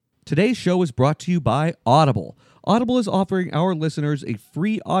Today's show is brought to you by Audible. Audible is offering our listeners a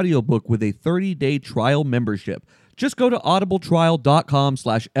free audiobook with a 30-day trial membership. Just go to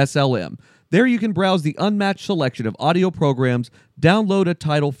audibletrial.com/SLM. There you can browse the unmatched selection of audio programs, download a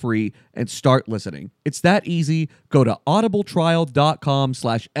title free, and start listening. It's that easy. Go to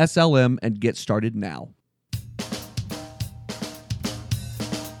audibletrial.com/SLM and get started now.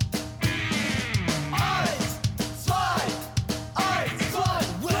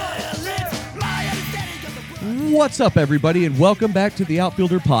 What's up, everybody, and welcome back to the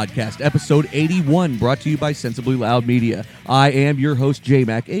Outfielder Podcast, episode 81, brought to you by Sensibly Loud Media. I am your host,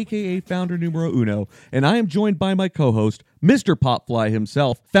 J-Mac, a.k.a. Founder Numero Uno, and I am joined by my co-host, Mr. Popfly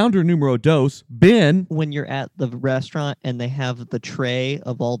himself, Founder Numero Dos, Ben. When you're at the restaurant and they have the tray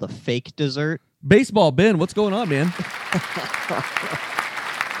of all the fake dessert. Baseball Ben, what's going on, man?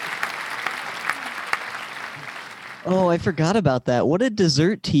 Oh, I forgot about that. What a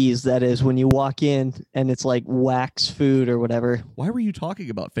dessert tease that is when you walk in and it's like wax food or whatever. Why were you talking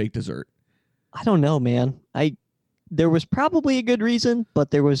about fake dessert? I don't know, man. There was probably a good reason,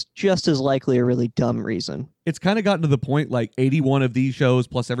 but there was just as likely a really dumb reason. It's kind of gotten to the point, like 81 of these shows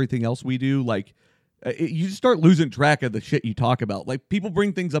plus everything else we do, like you just start losing track of the shit you talk about. Like, people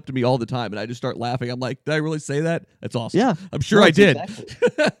bring things up to me all the time and I just start laughing. I'm like, did I really say that? That's awesome. Yeah. I'm sure No, I did.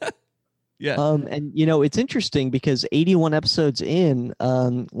 Exactly. Yeah. And it's interesting because 81 episodes in,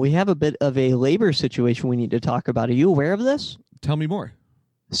 we have a bit of a labor situation we need to talk about. Are you aware of this? Tell me more.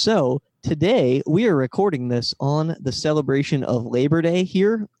 So today we are recording this on the celebration of Labor Day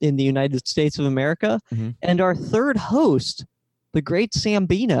here in the United States of America. Mm-hmm. And our third host, the great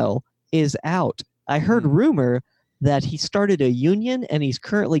Sambino, is out. I heard rumor that he started a union and he's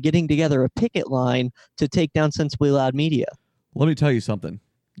currently getting together a picket line to take down Sensibly Loud Media. Let me tell you something.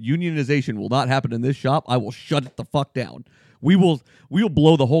 Unionization will not happen in this shop. I will shut it the fuck down. We will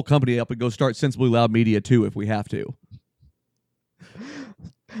blow the whole company up and go start Sensibly Loud Media too if we have to.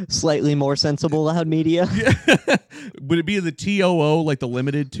 Slightly more sensible Loud Media. Yeah. Would it be the TOO, like the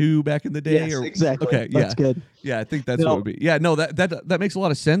limited two back in the day? Yes, or exactly. Okay, That's good. Yeah, I think that's what it would be. Yeah, no, that makes a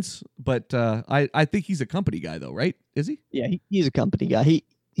lot of sense. But I think he's a company guy though, right? Is he? Yeah, he's a company guy.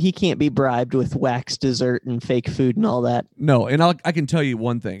 He can't be bribed with wax dessert and fake food and all that. No, and I can tell you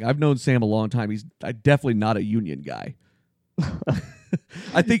one thing. I've known Sam a long time. He's definitely not a union guy.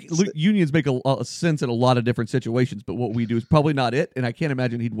 I think unions make a sense in a lot of different situations, but what we do is probably not it, and I can't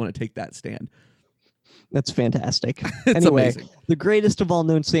imagine he'd want to take that stand. That's fantastic. It's anyway, amazing. The greatest of all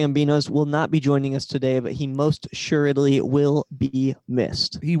known Sambinos will not be joining us today, but he most assuredly will be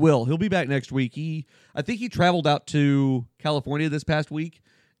missed. He will. He'll be back next week. I think he traveled out to California this past week.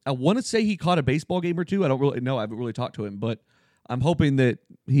 I want to say he caught a baseball game or two. I don't really know. I haven't really talked to him, but I'm hoping that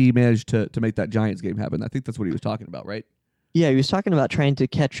he managed to make that Giants game happen. I think that's what he was talking about, right? Yeah, he was talking about trying to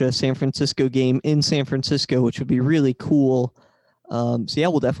catch a San Francisco game in San Francisco, which would be really cool. So yeah,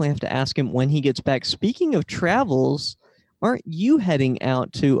 we'll definitely have to ask him when he gets back. Speaking of travels, aren't you heading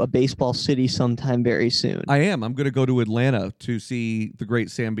out to a baseball city sometime very soon? I am. I'm going to go to Atlanta to see the great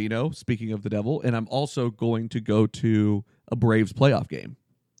Sambino, speaking of the devil, and I'm also going to go to a Braves playoff game.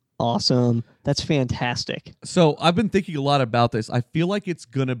 Awesome. That's fantastic. So I've been thinking a lot about this. I feel like it's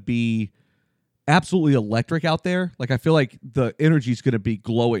going to be absolutely electric out there. Like, I feel like the energy is going to be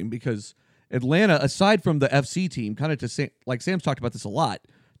glowing because Atlanta, aside from the FC team, kind of like Sam's talked about this a lot,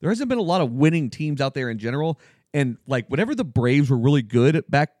 there hasn't been a lot of winning teams out there in general. And like whenever the Braves were really good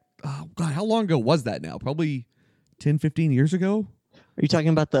back, oh God, how long ago was that now? Probably 10, 15 years ago? Are you talking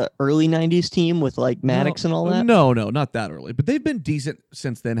about the early 90s team with like Maddox and all that? No, not that early. But they've been decent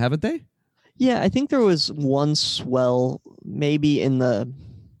since then, haven't they? Yeah, I think there was one swell maybe in the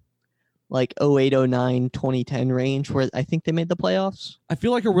like 08, 09, 2010 range where I think they made the playoffs. I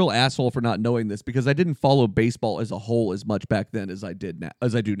feel like a real asshole for not knowing this because I didn't follow baseball as a whole as much back then as I do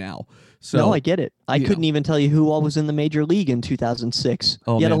now. So no, I get it. I couldn't even tell you who all was in the major league in 2006,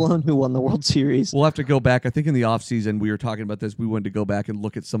 alone who won the World Series. We'll have to go back. I think in the offseason we were talking about this. We wanted to go back and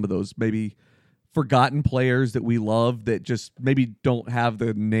look at some of those maybe forgotten players that we love that just maybe don't have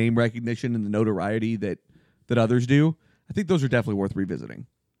the name recognition and the notoriety that others do. I think those are definitely worth revisiting.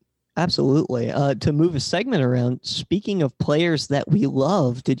 Absolutely. To move a segment around, speaking of players that we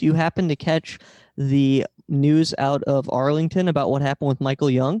love, did you happen to catch the news out of Arlington about what happened with Michael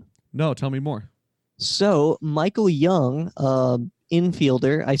Young? No, tell me more. So Michael Young,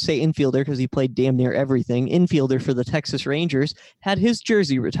 infielder, I say infielder because he played damn near everything, infielder for the Texas Rangers, had his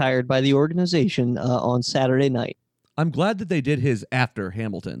jersey retired by the organization on Saturday night. I'm glad that they did his after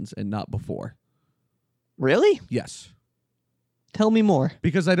Hamilton's and not before. Really? Yes. Tell me more.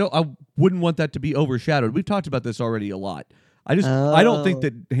 Because I wouldn't want that to be overshadowed. We've talked about this already a lot. I don't think Oh.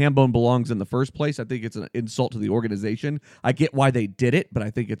 that Hambone belongs in the first place. I think it's an insult to the organization. I get why they did it, but I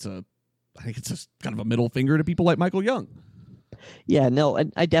think it's just kind of a middle finger to people like Michael Young. Yeah, no,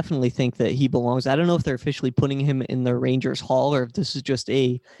 I definitely think that he belongs. I don't know if they're officially putting him in the Rangers Hall or if this is just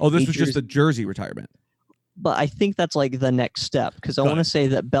Oh, this was just a jersey retirement. but I think that's like the next step because I Got want to it. say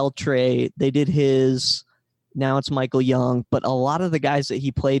that Beltre, they did his, now it's Michael Young, but a lot of the guys that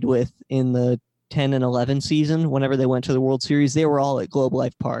he played with in the 10 and 11 season, whenever they went to the World Series, they were all at Globe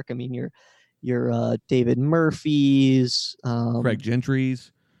Life Park. I mean, your David Murphy's, Craig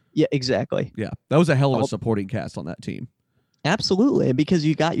Gentry's. yeah, exactly. Yeah, that was a hell of a All- supporting cast on that team. Absolutely, because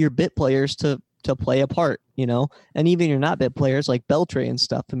you got your bit players to play a part, and even your not bit players like Beltre and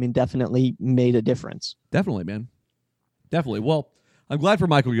stuff. I mean, definitely made a difference. Definitely, man. Definitely. Well, I'm glad for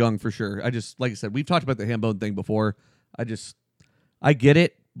Michael Young for sure. I just, like I said, we've talked about the Hambone thing before. I get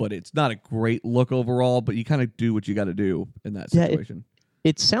it, but it's not a great look overall. But you kind of do what you got to do in that Yeah, situation.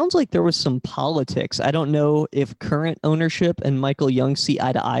 It sounds like there was some politics. I don't know if current ownership and Michael Young see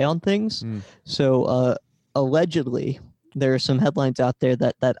eye to eye on things. Mm. So allegedly, there are some headlines out there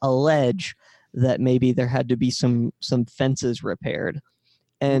that allege that maybe there had to be some fences repaired.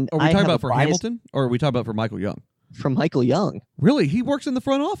 And Are we I talking have about a for bias Hamilton, or are we talking about for Michael Young? from Michael Young. Really, he works in the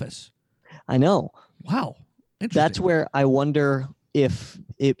front office. I know. Wow, interesting. That's where I wonder if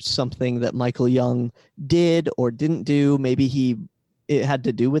it's something that Michael Young did or didn't do. Maybe it had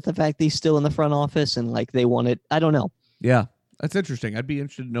to do with the fact that he's still in the front office and like they wanted. I don't know. Yeah, that's interesting. I'd be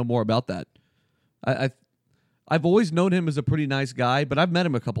interested to know more about that. I've always known him as a pretty nice guy, but I've met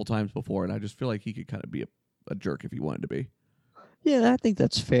him a couple times before, and I just feel like he could kind of be a jerk if he wanted to be. Yeah, I think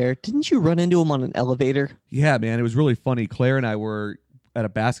that's fair. Didn't you run into him on an elevator? Yeah, man, it was really funny. Claire and I were at a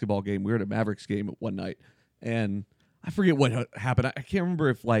basketball game. We were at a Mavericks game one night, and I forget what happened. I can't remember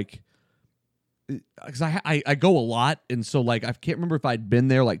if because I go a lot, and so like I can't remember if I'd been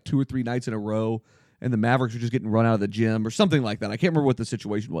there like 2 or 3 nights in a row, and the Mavericks were just getting run out of the gym or something like that. I can't remember what the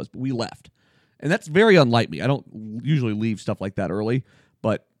situation was, but we left, and that's very unlike me. I don't usually leave stuff like that early,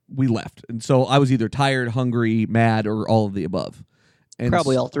 but we left, and so I was either tired, hungry, mad, or all of the above. And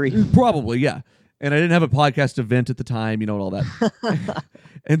Probably all three. Probably, yeah. And I didn't have a podcast event at the time, and all that.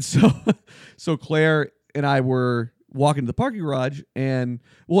 And so Claire and I were walking to the parking garage, and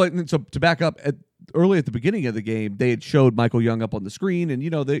so to back up, early at the beginning of the game, they had showed Michael Young up on the screen, and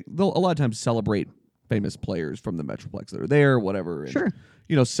they'll a lot of times celebrate famous players from the Metroplex that are there, whatever. And, Sure.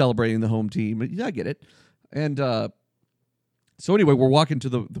 Celebrating the home team. Yeah, I get it. And so anyway, we're walking to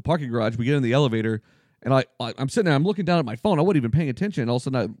the parking garage. We get in the elevator. And I'm sitting there, I'm looking down at my phone. I wasn't even paying attention. And all of a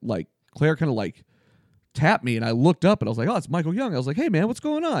sudden, Claire kind of tapped me, and I looked up, and I was like, "Oh, it's Michael Young." I was like, "Hey, man, what's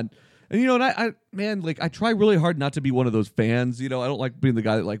going on?" And I try really hard not to be one of those fans. I don't like being the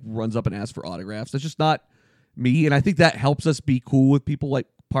guy that runs up and asks for autographs. That's just not me. And I think that helps us be cool with people like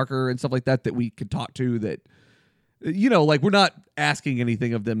Parker and stuff like that we can talk to. That we're not asking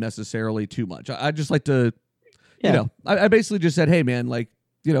anything of them necessarily too much. I just like to, I basically just said, "Hey, man,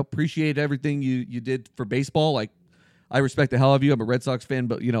 appreciate everything you did for baseball. I respect the hell of you. I'm a Red Sox fan,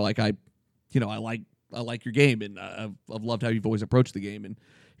 but I like your game, and I've loved how you've always approached the game." And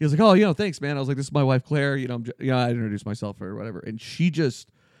he was like, "Oh, thanks, man." I was like, "This is my wife, Claire. I introduced myself or whatever." And she just,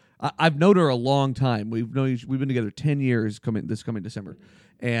 I've known her a long time. We've been together 10 years coming December,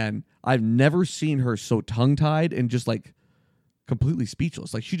 and I've never seen her so tongue tied and just completely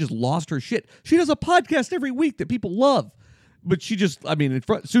speechless. She just lost her shit. She does a podcast every week that people love. But she just,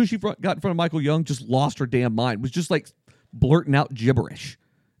 as soon as she got in front of Michael Young, just lost her damn mind. Was just blurting out gibberish.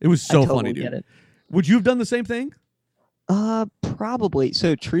 It was so funny, dude. Get it. Would you have done the same thing? Probably.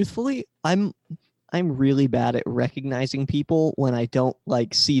 So truthfully, I'm really bad at recognizing people when I don't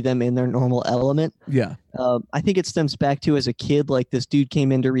see them in their normal element. Yeah. I think it stems back to as a kid, this dude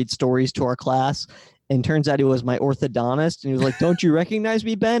came in to read stories to our class, and turns out he was my orthodontist, and he was like, "Don't you recognize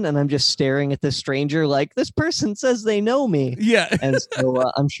me, Ben?" And I'm just staring at this stranger like, this person says they know me. Yeah. And so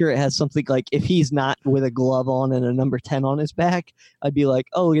I'm sure it has something if he's not with a glove on and a number 10 on his back, I'd be like,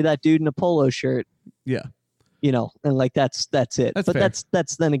 "Oh, look at that dude in a polo shirt." Yeah. And that's it. That's but fair.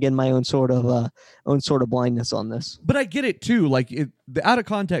 that's then again my own sort of blindness on this. But I get it too. The out of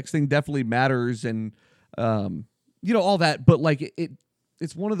context thing definitely matters, and all that. But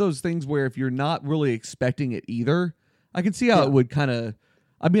it's one of those things where if you're not really expecting it either, I can see how it would kind of.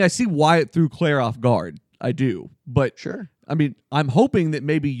 I see why it threw Claire off guard. I do, but Sure. I'm hoping that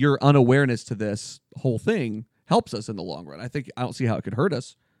maybe your unawareness to this whole thing helps us in the long run. I don't see how it could hurt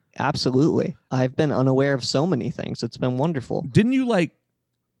us. Absolutely. I've been unaware of so many things. It's been wonderful. Didn't you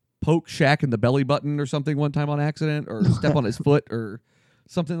poke Shaq in the belly button or something one time on accident, or step on his foot or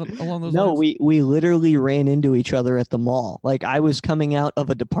Something along those No, lines? we literally ran into each other at the mall. Like I was coming out of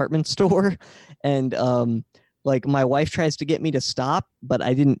a department store and like my wife tries to get me to stop, but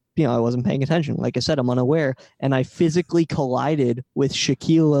I didn't, I wasn't paying attention. Like I said, I'm unaware and I physically collided with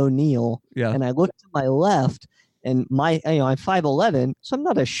Shaquille O'Neal Yeah. and I looked to my left and I'm 5'11", so I'm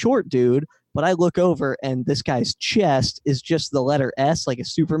not a short dude, but I look over and this guy's chest is just the letter S, like a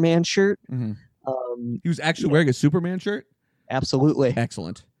Superman shirt. Mm-hmm. Um, He was actually wearing a Superman shirt? Absolutely.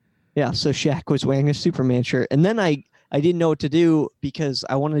 Excellent. Yeah, so Shaq was wearing a Superman shirt. And then I didn't know what to do because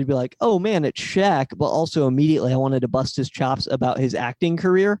I wanted to be like, oh man, it's Shaq. But also immediately I wanted to bust his chops about his acting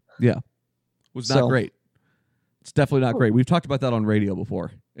career. Yeah. Was not great. It's definitely not great. We've talked about that on radio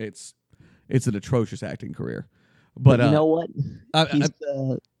before. It's an atrocious acting career. But you know what?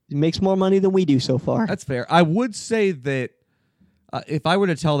 He makes more money than we do so far. That's fair. I would say that if I were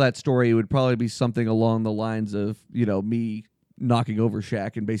to tell that story, it would probably be something along the lines of, me knocking over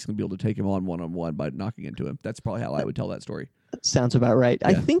Shaq and basically be able to take him on one-on-one by knocking into him. That's probably how I would tell that story. Sounds about right. Yeah.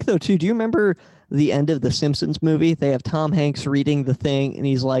 I think, though, too, do you remember the end of the Simpsons movie? They have Tom Hanks reading the thing, and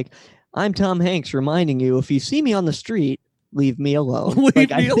he's like, I'm Tom Hanks reminding you, if you see me on the street, leave me alone.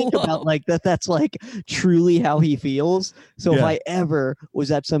 I think about like that's like truly how he feels. So if I ever was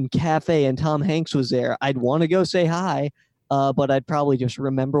at some cafe and Tom Hanks was there, I'd want to go say hi, but I'd probably just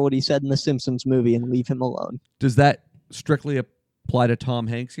remember what he said in the Simpsons movie and leave him alone. Does that strictly apply to Tom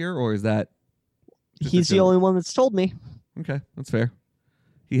Hanks here, or is that he's the only one that's told me? Okay, that's fair.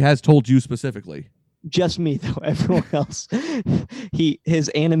 He has told you specifically. Just me, though. Everyone else, his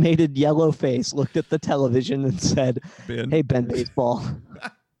animated yellow face looked at the television and said, Ben. Hey, Ben Baseball,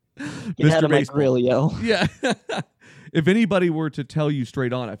 get out of my grill, yo. Yeah. If anybody were to tell you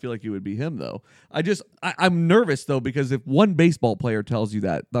straight on, I feel like it would be him, though. I'm nervous, though, because if one baseball player tells you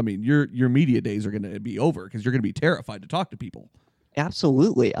that, I mean, your media days are going to be over because you're going to be terrified to talk to people.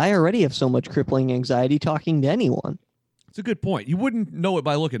 Absolutely. I already have so much crippling anxiety talking to anyone. It's a good point. You wouldn't know it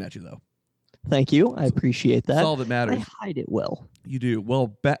by looking at you, though. Thank you. I appreciate that. That's all that matters. I hide it well. You do.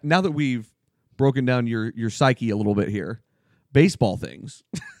 Well, now that we've broken down your psyche a little bit here, baseball things.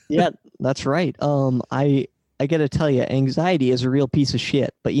 Yeah, that's right. I got to tell you, anxiety is a real piece of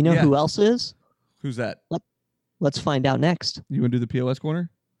shit. But you know who else is? Who's that? Let's find out next. You want to do the POS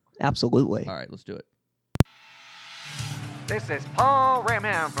corner? Absolutely. All right, let's do it. This is Paul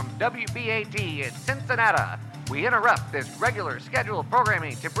Ramham from WBAT in Cincinnati. We interrupt this regular scheduled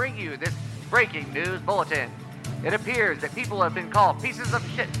programming to bring you this breaking news bulletin. It appears that people have been called pieces of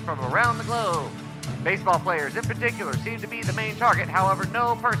shit from around the globe. Baseball players in particular seem to be the main target. However,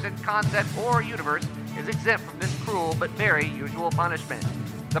 no person, concept, or universe is exempt from this cruel but very usual punishment.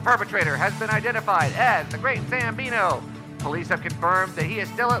 The perpetrator has been identified as the Great Sambino. Police have confirmed that he is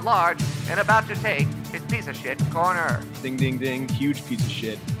still at large and about to take his piece of shit corner. Ding, ding, ding. Huge piece of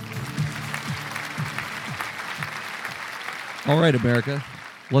shit. All right, America.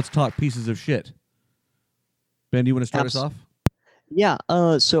 Let's talk pieces of shit. Ben, do you want to start us off? Yeah,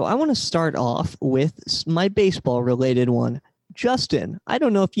 so I want to start off with my baseball-related one. Justin, I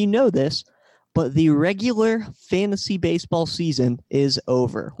don't know if you know this, but the regular fantasy baseball season is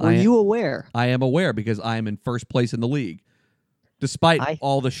over. Were you aware? I am aware because I am in first place in the league, despite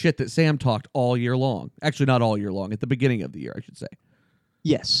all the shit that Sam talked all year long. Actually, not all year long. At the beginning of the year, I should say.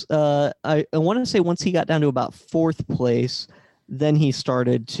 Yes. I want to say once he got down to about fourth place, then he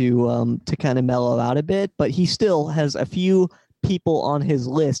started to kind of mellow out a bit, but he still has a few people on his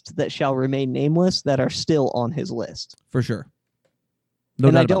list that shall remain nameless that are still on his list. For sure. No,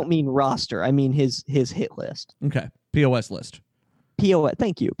 and I don't mean roster. I mean his hit list. Okay. POS list. POS.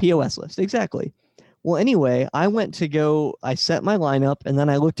 Thank you. POS list. Exactly. Well, anyway, I set my lineup and then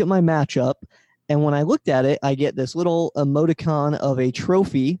I looked at my matchup. And when I looked at it, I get this little emoticon of a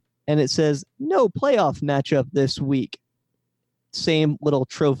trophy and it says no playoff matchup this week. Same little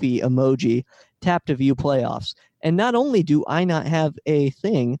trophy emoji, tap to view playoffs. And not only do I not have a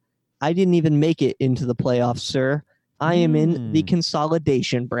thing, I didn't even make it into the playoffs, sir. I am in the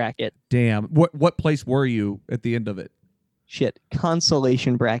consolidation bracket. Damn. What place were you at the end of it? Shit.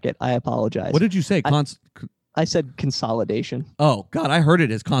 Consolation bracket. I apologize. What did you say? I said consolidation. Oh, God. I heard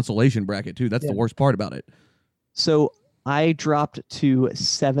it as consolation bracket, too. That's the worst part about it. So I dropped to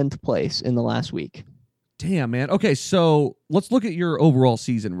 7th place in the last week. Damn, man. Okay, so let's look at your overall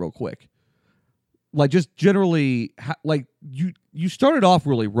season real quick. Like, just generally, like, you started off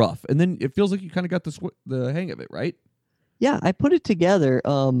really rough, and then it feels like you kind of got the hang of it, right? Yeah, I put it together.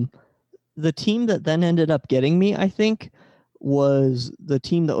 The team that then ended up getting me, I think, was the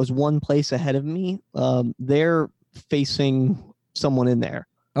team that was one place ahead of me. They're facing someone in there.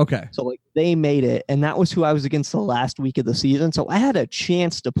 Okay. So like they made it, and that was who I was against the last week of the season. So I had a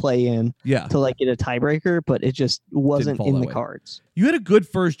chance to play in Yeah. to like get a tiebreaker, but it just wasn't fall in that the way. cards. You had a good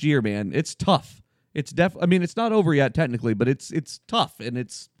first year, man. It's tough. It's I mean, it's not over yet technically, but it's tough, and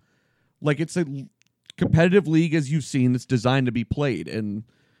it's like it's a competitive league as you've seen. It's designed to be played, and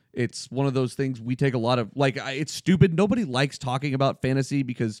it's one of those things we take a lot of. Like, it's stupid. Nobody likes talking about fantasy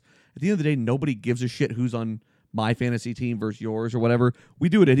because at the end of the day, nobody gives a shit who's on my fantasy team versus yours or whatever. We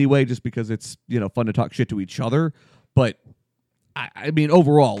do it anyway just because it's, fun to talk shit to each other. But I mean,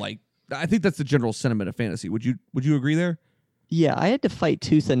 overall, like, I think that's the general sentiment of fantasy. Would you agree there? Yeah, I had to fight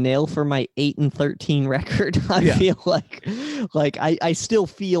tooth and nail for my 8-13 record. I feel like I still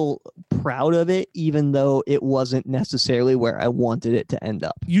feel proud of it, even though it wasn't necessarily where I wanted it to end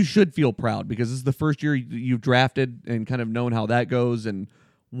up. You should feel proud because this is the first year you've drafted and kind of known how that goes and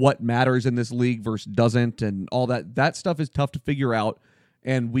what matters in this league versus doesn't, and all that. That stuff is tough to figure out.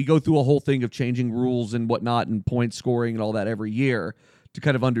 And we go through a whole thing of changing rules and whatnot and point scoring and all that every year to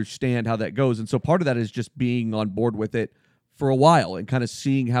kind of understand how that goes. And so part of that is just being on board with it for a while and kind of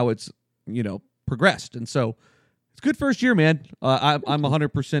seeing how it's, progressed. And so it's good first year, man. I'm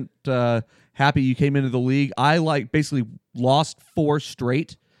 100% happy you came into the league. I basically lost 4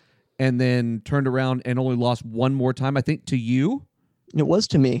 straight and then turned around and only lost one more time, I think, to you. It was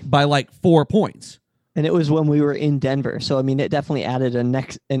to me by 4 points. And it was when we were in Denver. So, I mean, it definitely added an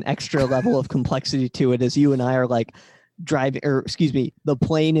extra level of complexity to it as you and I are the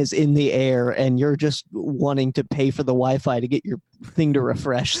plane is in the air and you're just wanting to pay for the Wi-Fi to get your thing to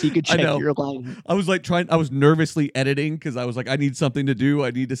refresh so you could check your line. I was nervously editing because I was like, I need something to do.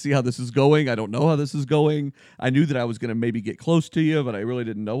 I need to see how this is going. I don't know how this is going. I knew that I was going to maybe get close to you, but I really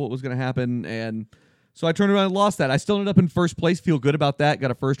didn't know what was going to happen. And so I turned around and lost that. I still ended up in first place. Feel good about that.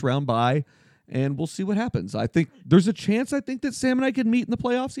 Got a first round bye, and we'll see what happens. I think there's a chance that Sam and I could meet in the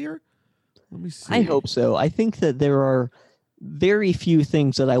playoffs here. Let me see. I hope so. I think that there are very few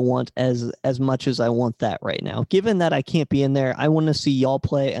things that I want as much as I want that right now. Given that I can't be in there, I want to see y'all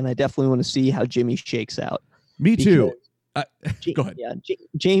play, and I definitely want to see how Jimmy shakes out. Me too. Go ahead. Yeah,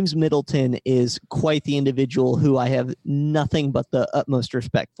 James Middleton is quite the individual who I have nothing but the utmost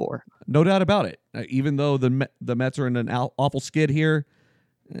respect for. No doubt about it. Even though the Mets are in an awful skid here,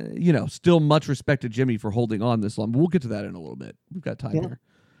 still much respect to Jimmy for holding on this long. We'll get to that in a little bit. We've got time here.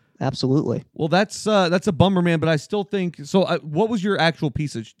 Absolutely. Well, that's a bummer, man. But I still think so. What was your actual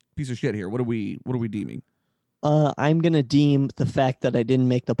piece of shit here? What are we deeming? I'm gonna deem the fact that I didn't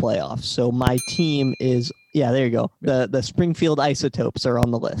make the playoffs. So my team is there you go. The Springfield Isotopes are on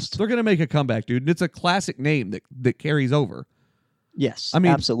the list. They're gonna make a comeback, dude. And it's a classic name that carries over. Yes, I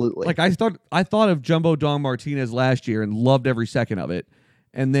mean, absolutely. Like I thought of Jumbo Dong Martinez last year and loved every second of it,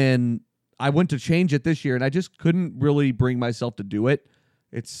 and then I went to change it this year, and I just couldn't really bring myself to do it.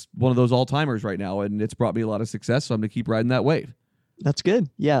 It's one of those all-timers right now, and it's brought me a lot of success, so I'm going to keep riding that wave. That's good.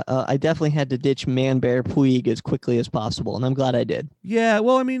 Yeah, I definitely had to ditch Man Bear Puig as quickly as possible, and I'm glad I did. Yeah,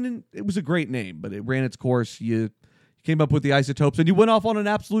 well, I mean, it was a great name, but it ran its course. You came up with the Isotopes, and you went off on an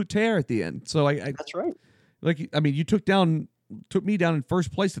absolute tear at the end. So That's right. You took me down in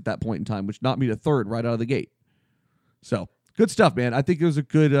first place at that point in time, which knocked me to third right out of the gate. So good stuff, man. I think it was a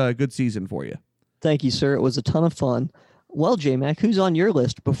good season for you. Thank you, sir. It was a ton of fun. Well, J-Mac, who's on your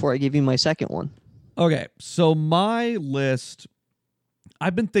list before I give you my second one? Okay, so my list,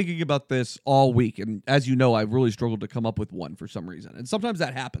 I've been thinking about this all week, and as you know, I've really struggled to come up with one for some reason, and sometimes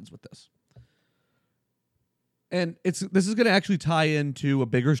that happens with this. And this is going to actually tie into a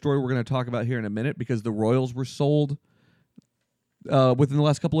bigger story we're going to talk about here in a minute because the Royals were sold within the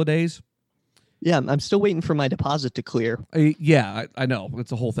last couple of days. Yeah, I'm still waiting for my deposit to clear. I know.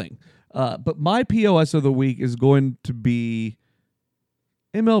 It's a whole thing. But my POS of the week is going to be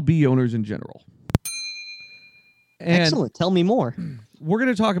MLB owners in general. And excellent. Tell me more. We're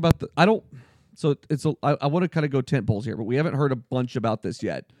going to talk about I want to kind of go tent poles here, but we haven't heard a bunch about this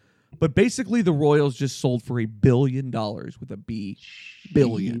yet. But basically, the Royals just sold for $1 billion with a B.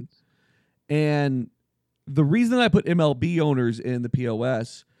 Billion. And the reason that I put MLB owners in the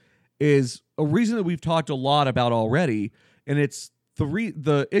POS is a reason that we've talked a lot about already, and it's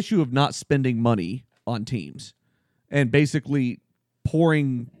the issue of not spending money on teams and basically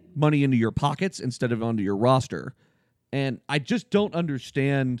pouring money into your pockets instead of onto your roster. And I just don't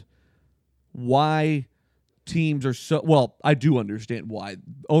understand why teams are so... Well, I do understand why.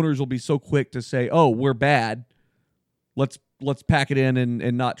 Owners will be so quick to say, oh, we're bad. Let's pack it in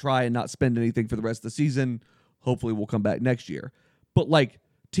and not try and not spend anything for the rest of the season. Hopefully we'll come back next year. But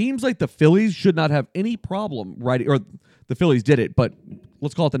teams like the Phillies should not have any problem writing... Or the Phillies did it, but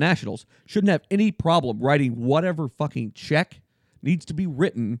let's call it the Nationals. Shouldn't have any problem writing whatever fucking check needs to be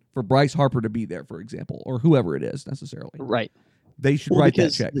written for Bryce Harper to be there, for example, or whoever it is necessarily. Right. They should write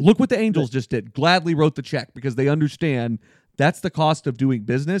that check. Look what the Angels just did. Gladly wrote the check because they understand that's the cost of doing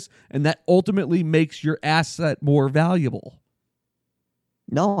business, and that ultimately makes your asset more valuable.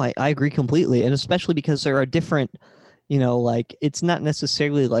 No, I agree completely. And especially because there are different, like it's not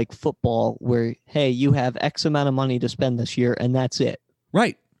necessarily like football where, hey, you have X amount of money to spend this year and that's it.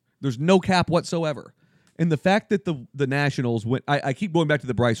 Right. There's no cap whatsoever. And the fact that the Nationals went, I keep going back to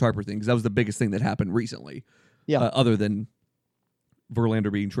the Bryce Harper thing because that was the biggest thing that happened recently. Yeah. Other than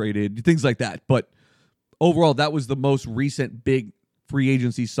Verlander being traded, things like that. But overall, that was the most recent big free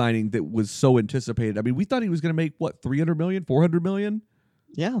agency signing that was so anticipated. I mean, we thought he was going to make, what, $300 million, $400 million?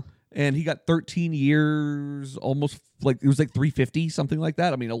 Yeah. And he got 13 years, almost like it was like 350, something like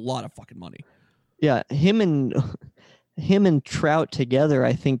that. I mean, a lot of fucking money. Yeah. Him and Trout together,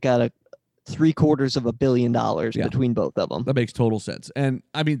 I think, got $750 million between both of them. That makes total sense. And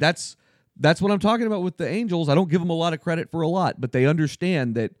I mean, that's what I'm talking about with the Angels. I don't give them a lot of credit for a lot, but they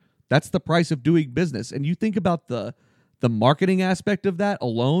understand that that's the price of doing business. And you think about the marketing aspect of that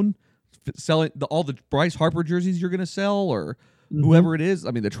alone, selling all the Bryce Harper jerseys you're going to sell or whoever it is.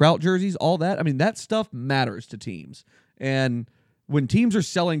 I mean, the Trout jerseys, all that. I mean, that stuff matters to teams. And when teams are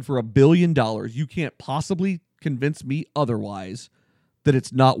selling for $1 billion, you can't possibly convince me otherwise that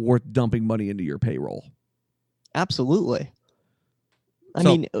it's not worth dumping money into your payroll. Absolutely. I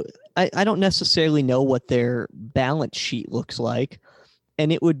mean, I don't necessarily know what their balance sheet looks like,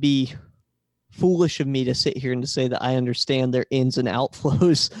 and it would be foolish of me to sit here and to say that I understand their ins and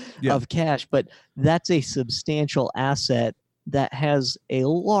outflows of cash, but that's a substantial asset that has a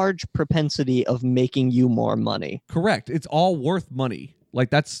large propensity of making you more money. Correct. It's all worth money. Like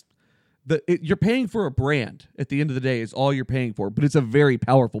that's you're paying for a brand at the end of the day is all you're paying for, but it's a very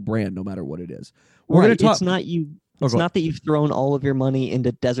powerful brand no matter what it is. We're going to talk. It's not you. It's not that you've thrown all of your money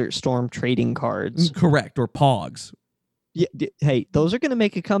into Desert Storm trading cards. Correct. Or Pogs. Yeah. Hey, those are going to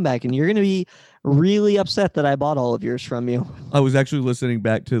make a comeback, and you're going to be really upset that I bought all of yours from you. I was actually listening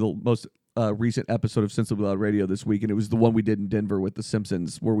back to the most recent episode of Sensibly Loud Radio this week, and it was the one we did in Denver with the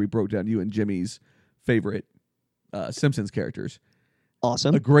Simpsons, where we broke down you and Jimmy's favorite Simpsons characters.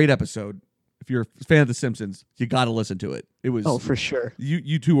 Awesome. A great episode. If you're a fan of The Simpsons, you got to listen to it. It was for sure.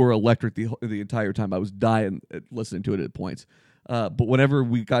 You two were electric the entire time. I was dying listening to it at points. But whenever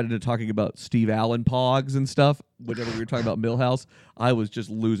we got into talking about Steve Allen Pogs and stuff, whenever we were talking about Millhouse, I was just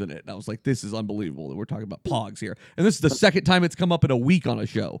losing it. And I was like, this is unbelievable that we're talking about Pogs here. And this is the second time it's come up in a week on a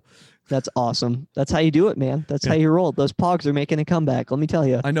show. That's awesome. That's how you do it, man. That's how you roll. Those Pogs are making a comeback. Let me tell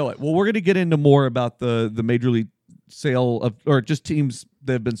you. I know it. Well, we're going to get into more about the Major League sale of, or just teams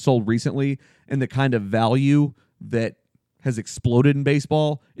that have been sold recently and the kind of value that has exploded in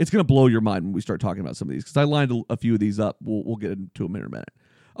baseball. It's going to blow your mind when we start talking about some of these because I lined a few of these up. We'll get into them in a minute.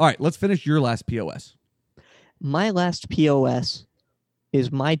 All right, let's finish your last POS. My last POS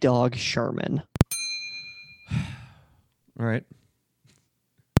is my dog Sherman. All right.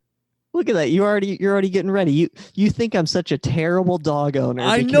 Look at that. You're already getting ready. You think I'm such a terrible dog owner.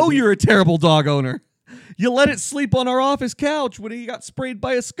 I know you're a terrible dog owner. You let it sleep on our office couch when he got sprayed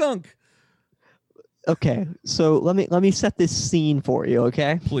by a skunk. Okay, so let me set this scene for you,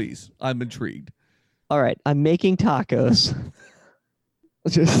 okay? Please, I'm intrigued. All right, I'm making tacos.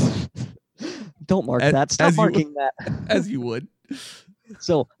 Just don't mark that. Stop marking that. As you would.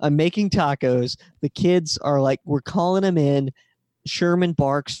 So I'm making tacos. The kids are like, we're calling him in. Sherman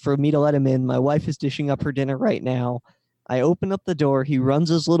barks for me to let him in. My wife is dishing up her dinner right now. I open up the door. He runs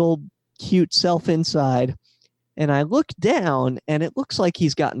his little cute self inside. And I look down, and it looks like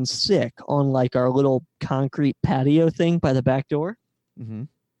he's gotten sick on like our little concrete patio thing by the back door. Mm-hmm.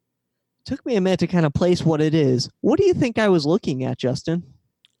 Took me a minute to kind of place what it is. What do you think I was looking at, Justin?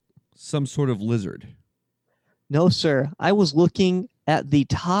 Some sort of lizard. No, sir. I was looking at the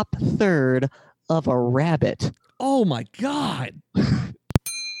top third of a rabbit. Oh, my God.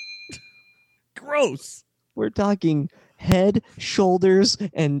 Gross. We're talking head, shoulders,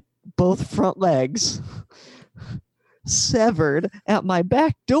 and both front legs severed at my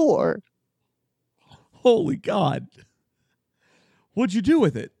back door. Holy God. What'd you do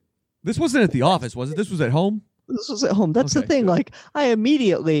with it? This wasn't at the office, was it? This was at home? This was at home. That's the thing. Good. Like, I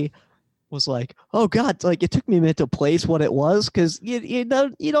immediately was like, oh, God. Like, it took me a minute to place what it was because you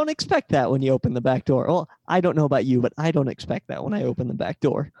don't expect that when you open the back door. Well, I don't know about you, but I don't expect that when I open the back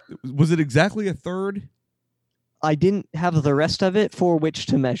door. Was it exactly a third? I didn't have the rest of it for which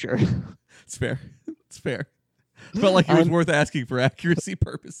to measure. It's fair. It's fair. Felt like it was worth asking for accuracy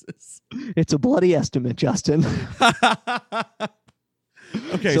purposes. It's a bloody estimate, Justin.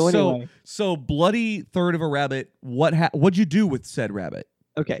 Okay, So so anyway. so bloody third of a rabbit. What'd you do with said rabbit?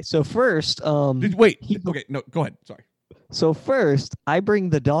 Okay, so first, Wait. he- Okay, no, go ahead. Sorry. so first I bring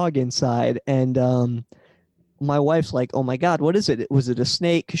the dog inside, and my wife's like, "Oh my God, what is it? Was it a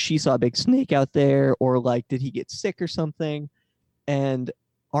snake? Because she saw a big snake out there, or like, did he get sick or something?" And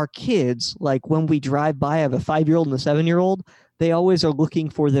our kids, like when we drive by, I have a 5-year-old and a 7-year-old. They always are looking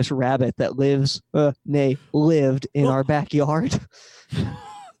for this rabbit that lived in our backyard.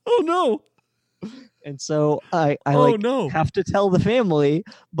 Oh no. And so I Oh no. have to tell the family,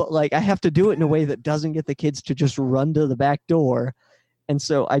 but like I have to do it in a way that doesn't get the kids to just run to the back door. And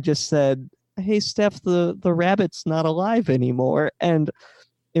so I just said, "Hey Steph, the rabbit's not alive anymore." And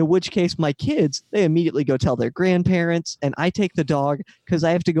in which case my kids, they immediately go tell their grandparents, and I take the dog because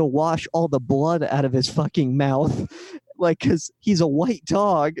I have to go wash all the blood out of his fucking mouth. Like, because he's a white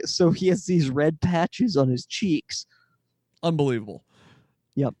dog, so he has these red patches on his cheeks. Unbelievable.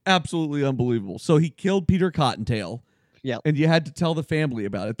 Yep. Absolutely unbelievable. So he killed Peter Cottontail. Yep. And you had to tell the family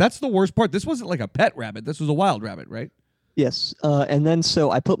about it. That's the worst part. This wasn't like a pet rabbit. This was a wild rabbit, right? Yes. And then so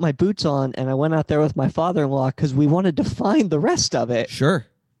I put my boots on and I went out there with my father-in-law because we wanted to find the rest of it. Sure.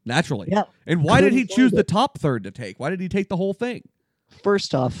 Naturally. Yeah. And why did he Couldn't choose find the it. top third to take? Why did he take the whole thing?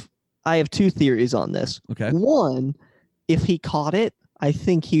 First off, I have 2 theories on this. Okay. One, if he caught it, I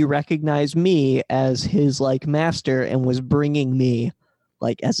think he recognized me as his like master and was bringing me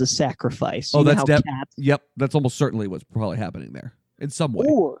like as a sacrifice. Oh, You know that's how cats. Yep. That's almost certainly what's probably happening there in some way.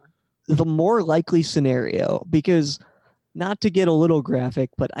 Or the more likely scenario, because not to get a little graphic,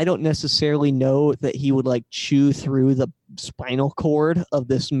 but I don't necessarily know that he would like chew through the spinal cord of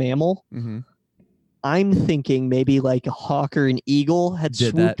this mammal. Mm-hmm. I'm thinking maybe like a hawk or an eagle had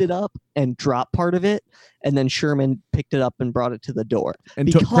Did swooped that. it up and dropped part of it, and then Sherman picked it up and brought it to the door.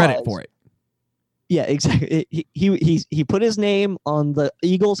 And took credit Because- for it. Yeah, exactly. He put his name on the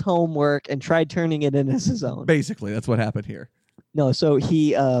Eagles' homework and tried turning it in as his own. Basically, that's what happened here. No, so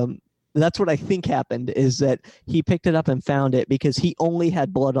he that's what I think happened is that he picked it up and found it because he only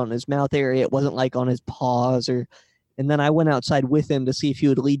had blood on his mouth area. It wasn't like on his paws or. And then I went outside with him to see if he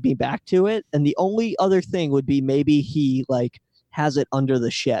would lead me back to it. And the only other thing would be maybe he like has it under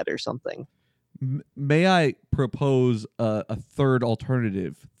the shed or something. May I propose a third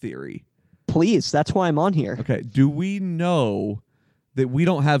alternative theory? Please, that's why I'm on here. Okay. Do we know that we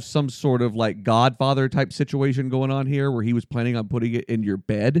don't have some sort of like Godfather type situation going on here where he was planning on putting it in your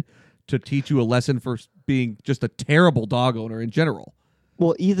bed to teach you a lesson for being just a terrible dog owner in general?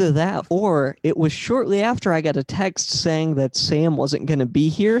 Well, either that or it was shortly after I got a text saying that Sam wasn't going to be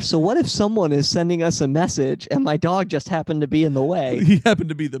here. So what if someone is sending us a message and my dog just happened to be in the way? He happened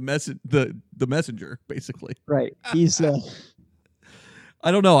to be the messenger, basically. Right. He's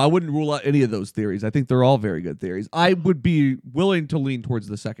I don't know. I wouldn't rule out any of those theories. I think they're all very good theories. I would be willing to lean towards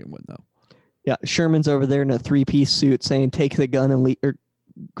the second one, though. yeah, Sherman's over there in a 3-piece suit saying take the gun and or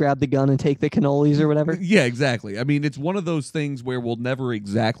grab the gun and take the cannolis or whatever. Yeah, exactly. I mean, it's one of those things where we'll never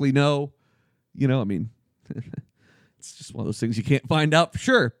exactly know. You know, I mean, it's just one of those things you can't find out for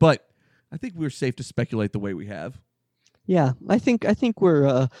sure. But I think we're safe to speculate the way we have. Yeah, I think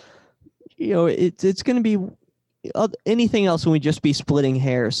we're it's going to be anything else when we just be splitting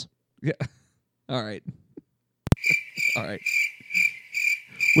hairs. Yeah. All right. All right.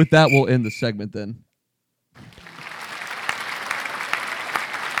 With that, we'll end the segment then.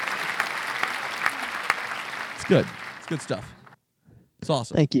 It's good. It's good stuff. It's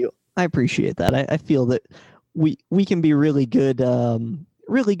awesome. Thank you. I appreciate that. I feel that we can be really good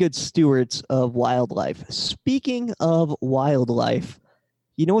stewards of wildlife. Speaking of wildlife,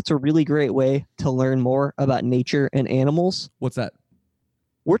 you know what's a really great way to learn more about nature and animals? What's that?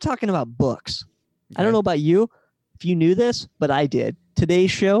 We're talking about books. I Okay. don't know about you, if you knew this, but I did.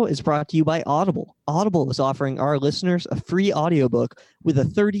 Today's show is brought to you by Audible. Audible is offering our listeners a free audiobook with a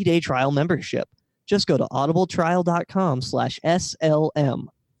 30-day trial membership. Just go to audibletrial.com/SLM.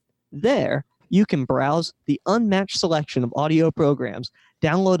 There, you can browse the unmatched selection of audio programs,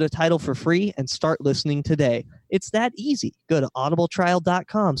 download a title for free, and start listening today. It's that easy. Go to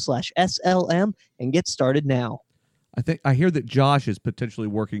audibletrial.com/SLM and get started now. I hear that Josh is potentially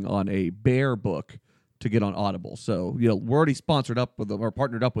working on a bear book to get on Audible. So, you know, we're already sponsored up with them or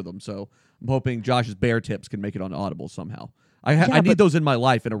partnered up with them. So I'm hoping Josh's bear tips can make it on Audible somehow. I need those in my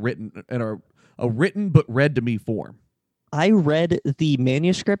life in a written but read to me form. I read the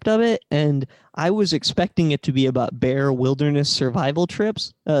manuscript of it, and I was expecting it to be about bear wilderness survival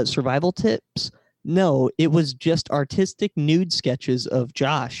tips. No, it was just artistic nude sketches of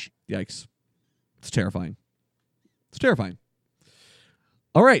Josh. Yikes. It's terrifying. It's terrifying.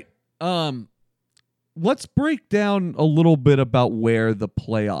 All right. let's break down a little bit about where the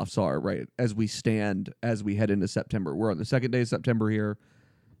playoffs are, right, as we head into September. We're on the second day of September here,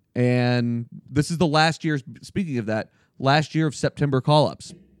 and this is the last year, speaking of that, last year of September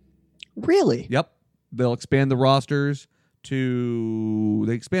call-ups. Really? Yep. They'll expand the rosters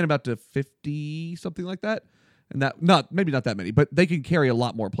they expand about to 50, something like that. And maybe not that many, but they can carry a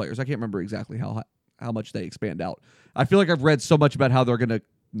lot more players. I can't remember exactly how much they expand out. I feel like I've read so much about how they're going to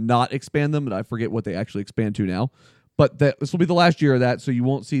not expand them that I forget what they actually expand to now. But this will be the last year of that, so you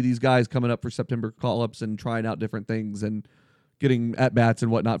won't see these guys coming up for September call-ups and trying out different things and getting at-bats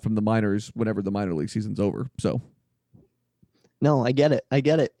and whatnot from the minors whenever the minor league season's over. So, no, I get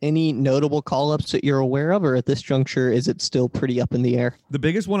it. Any notable call-ups that you're aware of, or at this juncture, is it still pretty up in the air? The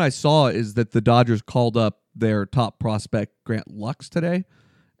biggest one I saw is that the Dodgers called up their top prospect, Grant Lux, today,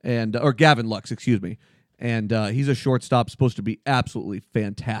 or Gavin Lux, excuse me. And he's a shortstop, supposed to be absolutely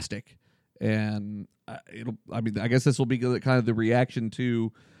fantastic. And I guess this will be kind of the reaction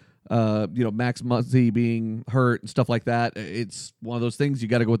to, Max Muncy being hurt and stuff like that. It's one of those things you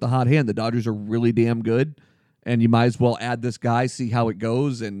got to go with the hot hand. The Dodgers are really damn good, and you might as well add this guy, see how it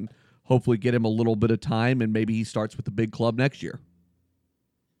goes, and hopefully get him a little bit of time, and maybe he starts with the big club next year.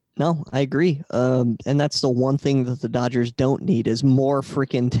 No, I agree. And that's the one thing that the Dodgers don't need is more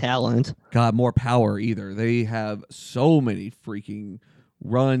freaking talent. God, more power either. They have so many freaking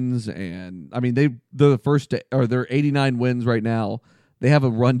runs, and I mean they're 89 wins right now. They have a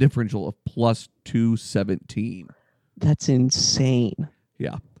run differential of plus 217. That's insane.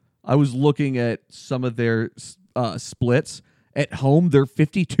 Yeah. I was looking at some of their splits. At home, they're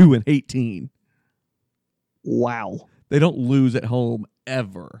 52-18. Wow. They don't lose at home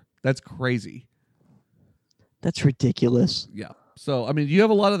ever. That's crazy. That's ridiculous. Yeah. So, I mean, you have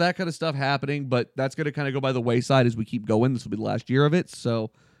a lot of that kind of stuff happening, but that's going to kind of go by the wayside as we keep going. This will be the last year of it. So,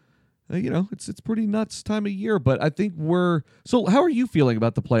 it's pretty nuts time of year, but I think so how are you feeling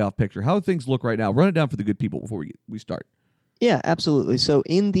about the playoff picture? How do things look right now? Run it down for the good people before we start. Yeah, absolutely. So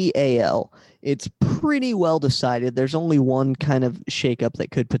in the AL, it's pretty well decided. There's only one kind of shakeup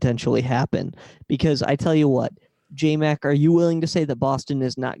that could potentially happen because I tell you what, J-Mac, are you willing to say that Boston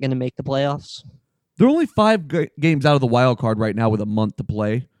is not going to make the playoffs? They're only 5 games out of the wild card right now with a month to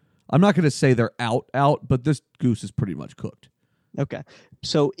play. I'm not going to say they're out, but this goose is pretty much cooked. Okay.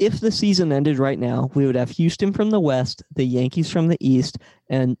 So if the season ended right now, we would have Houston from the West, the Yankees from the East,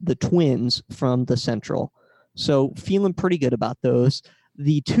 and the Twins from the Central. So feeling pretty good about those.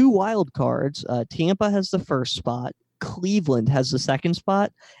 The 2 wild cards, Tampa has the first spot, Cleveland has the second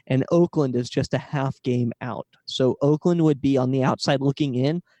spot, and Oakland is just a half game out. So Oakland would be on the outside looking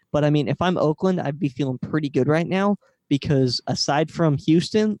in. But I mean, if I'm Oakland, I'd be feeling pretty good right now because aside from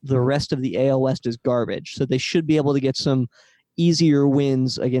Houston, the rest of the AL West is garbage. So they should be able to get some easier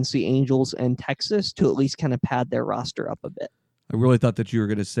wins against the Angels and Texas to at least kind of pad their roster up a bit. I really thought that you were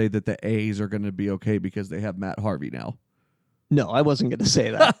going to say that the A's are going to be okay because they have Matt Harvey now. No, I wasn't going to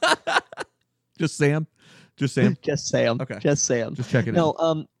say that. Just Sam? Just Sam? Just Sam. Okay. Just Sam. Just checking in.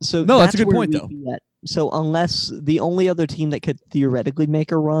 So no, that's a good point, though. So unless the only other team that could theoretically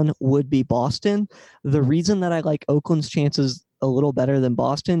make a run would be Boston, the reason that I like Oakland's chances a little better than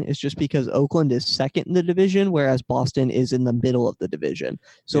Boston is just because Oakland is second in the division, whereas Boston is in the middle of the division.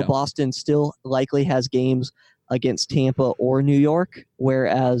 So yeah. Boston still likely has games against Tampa or New York,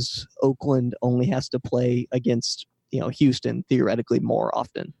 whereas Oakland only has to play against, Houston theoretically more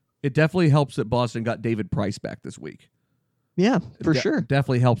often. It definitely helps that Boston got David Price back this week. Yeah, for sure.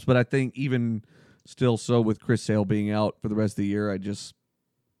 Definitely helps, but I think even still so with Chris Sale being out for the rest of the year,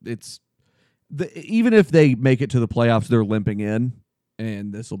 even if they make it to the playoffs, they're limping in,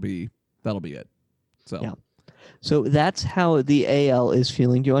 and that'll be it. So yeah. So that's how the AL is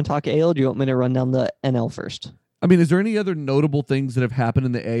feeling. Do you want to talk AL, or do you want me to run down the NL first? I mean, is there any other notable things that have happened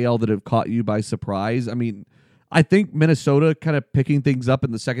in the AL that have caught you by surprise? I mean, I think Minnesota kind of picking things up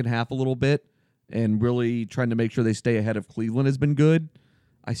in the second half a little bit and really trying to make sure they stay ahead of Cleveland has been good.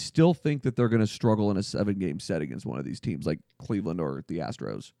 I still think that they're going to struggle in a 7-game set against one of these teams like Cleveland or the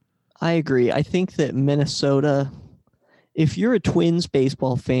Astros. I agree. I think that Minnesota, if you're a Twins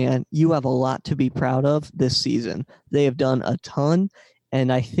baseball fan, you have a lot to be proud of this season. They have done a ton,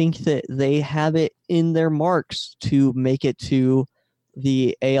 and I think that they have it in their marks to make it to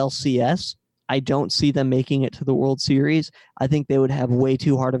the ALCS. I don't see them making it to the World Series. I think they would have way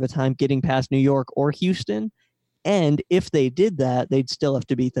too hard of a time getting past New York or Houston. And if they did that, they'd still have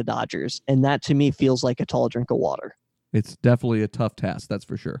to beat the Dodgers. And that, to me, feels like a tall drink of water. It's definitely a tough task, that's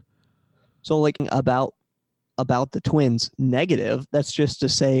for sure. So, like, about the Twins, negative, that's just to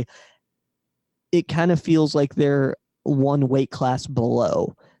say it kind of feels like they're one weight class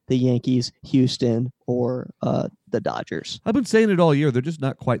below. the Yankees, Houston, or the Dodgers. I've been saying it all year. They're just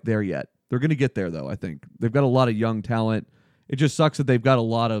not quite there yet. They're going to get there, though, I think. They've got a lot of young talent. It just sucks that they've got a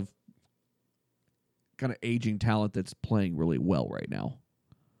lot of kind of aging talent that's playing really well right now,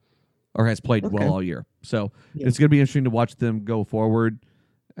 or has played well all year. So it's going to be interesting to watch them go forward.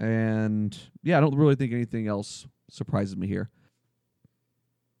 And, yeah, I don't really think anything else surprises me here.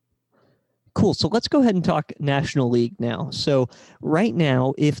 Cool. So let's go ahead and talk National League now. So right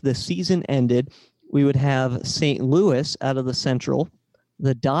now, if the season ended, we would have St. Louis out of the Central,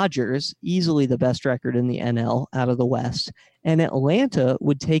 the Dodgers, easily the best record in the NL, out of the West, and Atlanta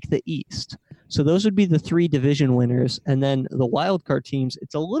would take the East. So those would be the three division winners. And then the wild card teams,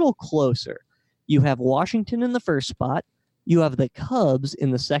 it's a little closer. You have Washington in the first spot. You have the Cubs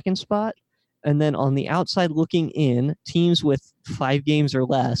in the second spot. And then on the outside looking in, teams with 5 games or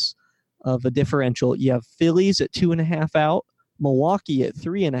less of a differential, you have Phillies at 2.5 out, Milwaukee at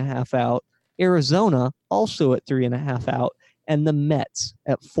 3.5 out, Arizona also at 3.5 out, and the Mets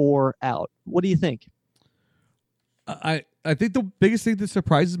at 4 out. What do you think? I think the biggest thing that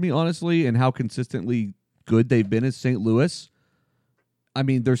surprises me, honestly, and how consistently good they've been is St. Louis. I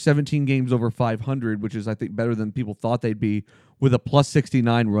mean, they're 17 games over 500, which is, I think, better than people thought they'd be. With a plus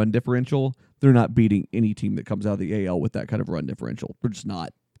 69 run differential, they're not beating any team that comes out of the AL with that kind of run differential. They're just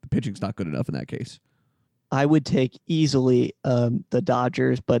not. The pitching's not good enough in that case. I would take easily the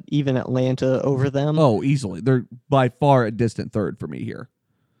Dodgers, but even Atlanta over them. Oh, easily. They're by far a distant third for me here.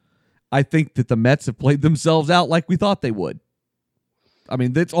 I think that the Mets have played themselves out like we thought they would. I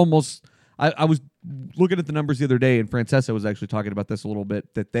mean, that's almost... I was looking at the numbers the other day, and Francesa was actually talking about this a little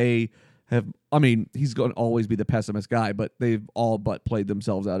bit, that they have... I mean, he's going to always be the pessimist guy, but they've all but played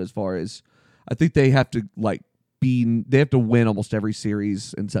themselves out as far as... I think they have to, they have to win almost every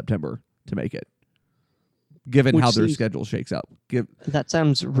series in September to make it, given how their schedule shakes out. That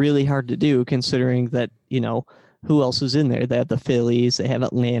sounds really hard to do, considering that, who else is in there? They have the Phillies, they have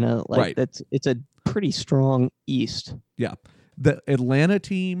Atlanta. Right. It's a pretty strong East. Yeah. The Atlanta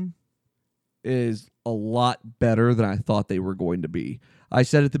team is a lot better than I thought they were going to be. I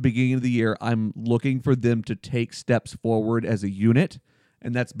said at the beginning of the year, I'm looking for them to take steps forward as a unit,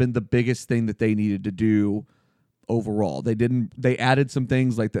 and that's been the biggest thing that they needed to do overall. They added some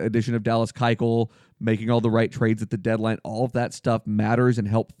things like the addition of Dallas Keuchel, making all the right trades at the deadline. All of that stuff matters and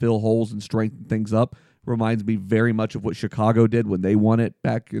help fill holes and strengthen things up. Reminds me very much of what Chicago did when they won it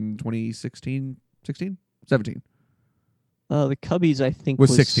back in 2016, 17. The Cubbies, I think,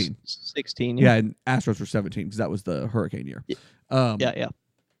 was 16. 16. Yeah, and Astros were 17 because that was the hurricane year. Yeah.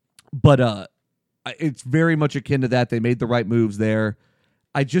 But it's very much akin to that. They made the right moves there.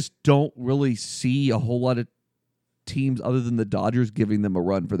 I just don't really see a whole lot of teams other than the Dodgers giving them a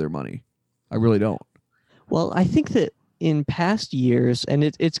run for their money. I really don't. Well, I think that in past years, and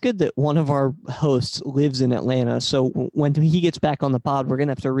it's good that one of our hosts lives in Atlanta, so when he gets back on the pod, we're going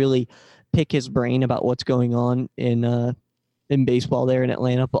to have to really pick his brain about what's going on in baseball there in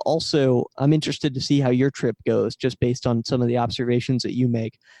Atlanta. But also, I'm interested to see how your trip goes, just based on some of the observations that you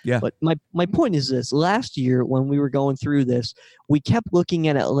make. Yeah. But my point is this. Last year, when we were going through this, we kept looking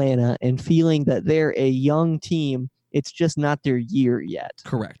at Atlanta and feeling that they're a young team. It's just not their year yet.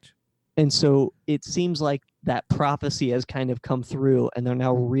 Correct. And so it seems like that prophecy has kind of come through, and they're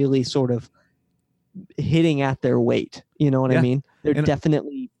now really sort of hitting at their weight. You know what I mean? They're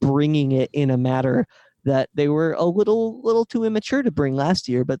definitely bringing it in a matter that they were a little too immature to bring last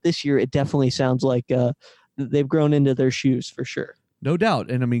year, but this year it definitely sounds like they've grown into their shoes for sure. No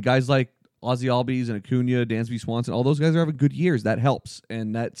doubt. And I mean, guys like Ozzie Albies and Acuna, Dansby Swanson, all those guys are having good years. That helps,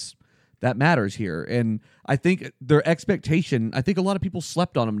 and that matters here. And I think their expectation, I think a lot of people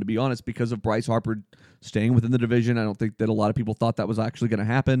slept on them, to be honest, because of Bryce Harper staying within the division. I don't think that a lot of people thought that was actually going to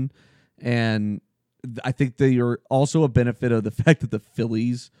happen. And I think they are also a benefit of the fact that the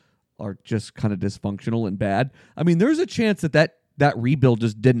Phillies are just kind of dysfunctional and bad. I mean, there's a chance that rebuild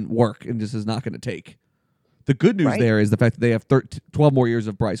just didn't work and just is not going to take. The good news there is the fact that they have 12 more years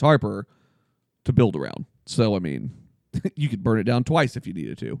of Bryce Harper to build around. So, I mean, you could burn it down twice if you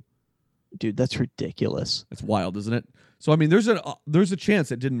needed to. Dude, that's ridiculous. It's wild, isn't it? So, I mean, there's a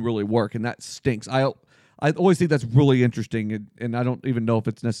chance it didn't really work, and that stinks. I always think that's really interesting, and I don't even know if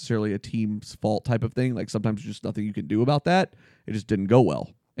it's necessarily a team's fault type of thing. Like, sometimes there's just nothing you can do about that. It just didn't go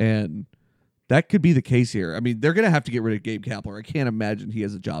well, and that could be the case here. I mean, they're going to have to get rid of Gabe Kapler. I can't imagine he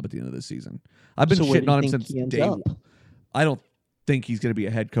has a job at the end of this season. I've been shitting on him since day one. I don't think he's going to be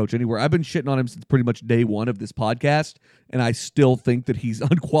a head coach anywhere. I've been shitting on him since pretty much day one of this podcast, and I still think that he's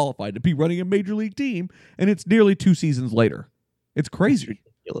unqualified to be running a major league team, and it's nearly 2 seasons later. It's crazy.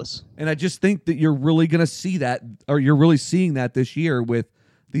 Ridiculous. And I just think that you're really going to see that, or you're really seeing that this year with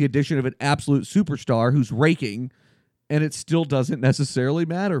the addition of an absolute superstar who's raking, and it still doesn't necessarily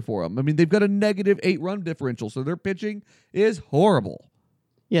matter for them. I mean, they've got a -8 run differential, so their pitching is horrible.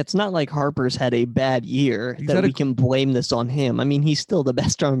 Yeah, it's not like Harper's had a bad year He's that had we can blame this on him. I mean, he's still the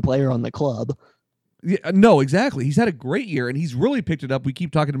best darn player on the club. Yeah, no, exactly. He's had a great year, and he's really picked it up. We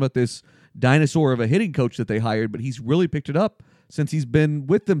keep talking about this dinosaur of a hitting coach that they hired, but he's really picked it up since he's been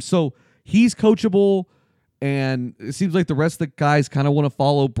with them. So he's coachable, and it seems like the rest of the guys kind of want to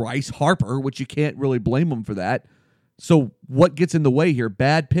follow Bryce Harper, which you can't really blame them for that. So what gets in the way here?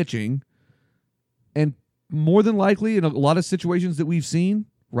 Bad pitching, and more than likely, in a lot of situations that we've seen,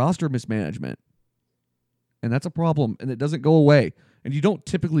 roster mismanagement. And that's a problem, and it doesn't go away. And you don't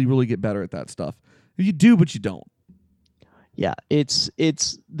typically really get better at that stuff. You do, but you don't. Yeah, it's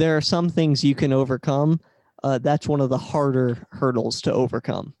there are some things you can overcome. That's one of the harder hurdles to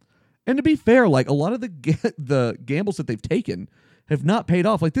overcome. And to be fair, like a lot of the gambles that they've taken have not paid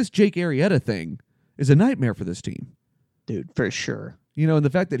off. Like this Jake Arrieta thing is a nightmare for this team. Dude, for sure. You know, and the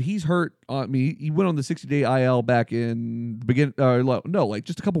fact that he's hurt on me, he went on the 60-day IL back in the beginning, like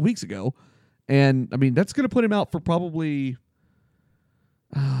just a couple weeks ago. And I mean, that's going to put him out for probably,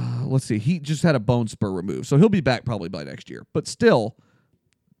 let's see, he just had a bone spur removed. So he'll be back probably by next year. But still,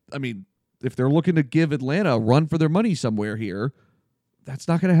 I mean, if they're looking to give Atlanta a run for their money somewhere here, that's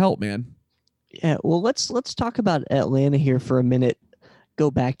not going to help, man. Yeah, well, let's talk about Atlanta here for a minute. Go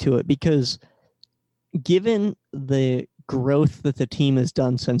back to it, because given the growth that the team has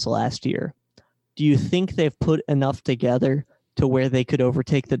done since last year, do you think they've put enough together to where they could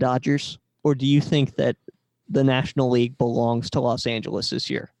overtake the Dodgers? Or do you think that the National League belongs to Los Angeles this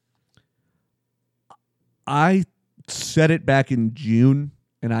year? I said it back in June,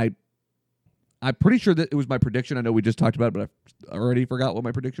 and I'm pretty sure that it was my prediction. I know we just talked about it, but I already forgot what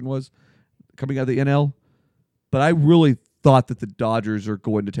my prediction was coming out of the NL. But I really thought that the Dodgers are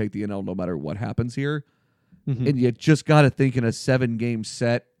going to take the NL no matter what happens here. Mm-hmm. And you just got to think in a 7-game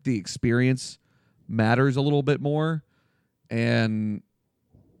set, the experience matters a little bit more. And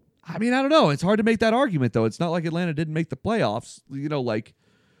I mean, I don't know. It's hard to make that argument, though. It's not like Atlanta didn't make the playoffs. You know, like,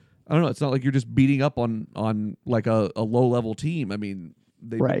 I don't know. It's not like you're just beating up on like a low-level team. I mean,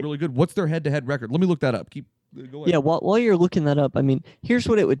 they've been really good. What's their head-to-head record? Let me look that up. Go ahead. Yeah, while you're looking that up, I mean, here's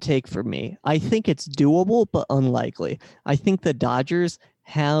what it would take for me. I think it's doable, but unlikely. I think the Dodgers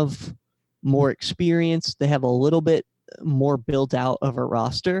have more experience. They have a little bit more built out of a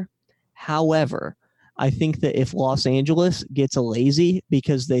roster. However, I think that if Los Angeles gets lazy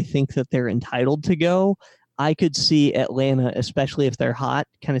because they think that they're entitled to go, I could see Atlanta, especially if they're hot,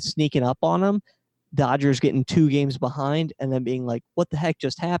 kind of sneaking up on them. Dodgers getting 2 games behind and then being like, what the heck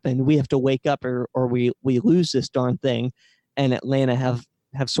just happened? We have to wake up or we lose this darn thing. And Atlanta have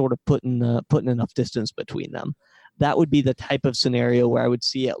sort of put enough distance between them. That would be the type of scenario where I would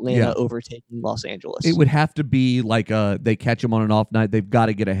see Atlanta overtaking Los Angeles. It would have to be like they catch them on an off night. They've got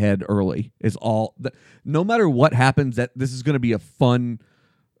to get ahead early. Is all. No matter what happens, that this is going to be a fun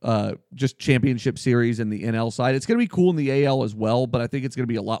just championship series in the NL side. It's going to be cool in the AL as well, but I think it's going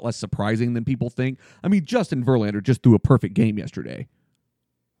to be a lot less surprising than people think. I mean, Justin Verlander just threw a perfect game yesterday.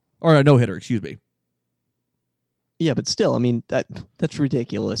 Or a no-hitter, excuse me. Yeah, but still, I mean, that's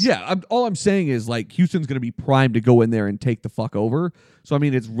ridiculous. Yeah, all I'm saying is, like, Houston's going to be primed to go in there and take the fuck over. So, I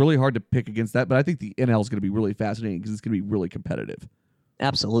mean, it's really hard to pick against that, but I think the NL is going to be really fascinating because it's going to be really competitive.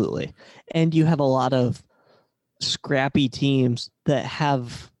 Absolutely. And you have a lot of scrappy teams that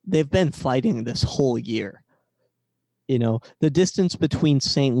they've been fighting this whole year. You know, the distance between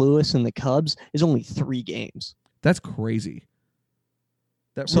St. Louis and the Cubs is only 3 games. That's crazy.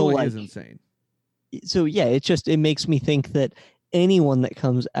 That really is insane. So yeah, it makes me think that anyone that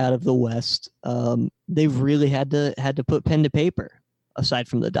comes out of the West, they've really had to put pen to paper, aside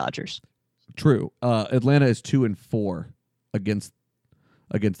from the Dodgers. True. Atlanta is 2-4 against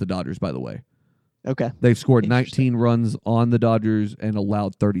the Dodgers, by the way. Okay. They've scored 19 runs on the Dodgers and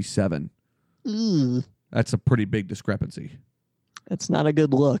allowed 37. That's a pretty big discrepancy. That's not a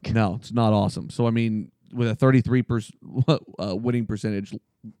good look. No, it's not awesome. So, I mean, with a 33% winning percentage,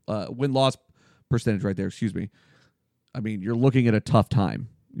 win-loss percentage right there, excuse me, I mean, you're looking at a tough time.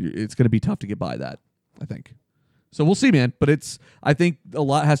 It's going to be tough to get by that, I think. So we'll see, man. But I think a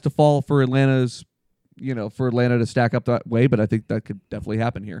lot has to fall for Atlanta to stack up that way, but I think that could definitely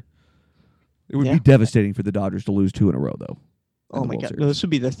happen here. It would be devastating for the Dodgers to lose 2 in a row, though. Oh my God. No, this would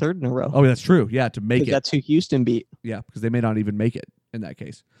be their 3rd in a row. Oh, that's true. Yeah, to make it. That's who Houston beat. Yeah, because they may not even make it in that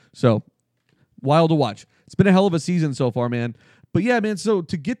case. So, wild to watch. It's been a hell of a season so far, man. But yeah, man, so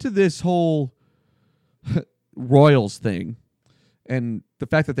to get to this whole Royals thing and the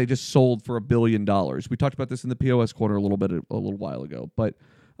fact that they just sold for $1 billion. We talked about this in the POS corner a little while ago, but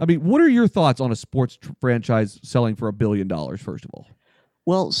I mean, what are your thoughts on a sports franchise selling for $1 billion, first of all?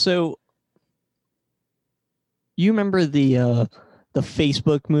 Well, so you remember the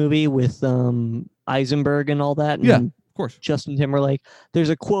Facebook movie with Eisenberg and all that? And Yeah, of course. Justin Timberlake. There's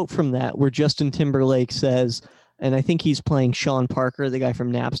a quote from that where Justin Timberlake says, and I think he's playing Sean Parker, the guy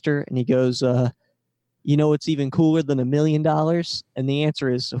from Napster, and he goes, you know what's even cooler than $1 million? And the answer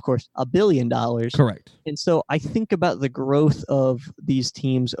is, of course, $1 billion. Correct. And so I think about the growth of these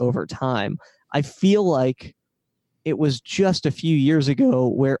teams over time. I feel like it was just a few years ago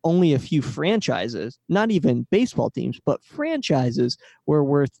where only a few franchises, not even baseball teams, but franchises were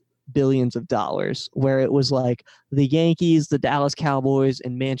worth billions of dollars, where it was like the Yankees, the Dallas Cowboys,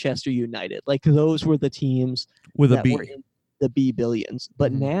 and Manchester United. Like those were the teams With a that B. were in the B billions.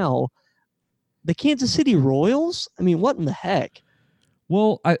 But Mhm. now the Kansas City Royals, I mean, what in the heck?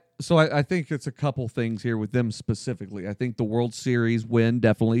 Well, I think it's a couple things here with them specifically. I think the World Series win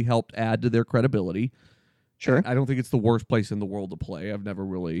definitely helped add to their credibility. Sure. I don't think it's the worst place in the world to play. I've never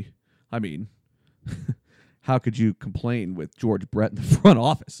really, I mean, how could you complain with George Brett in the front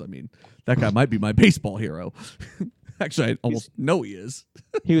office? I mean, that guy might be my baseball hero. Actually, I almost know he is.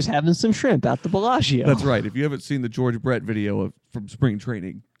 He was having some shrimp at the Bellagio. That's right. If you haven't seen the George Brett video from spring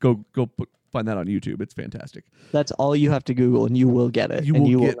training, go find that on YouTube. It's fantastic. That's all you have to Google, and you will get it, You and will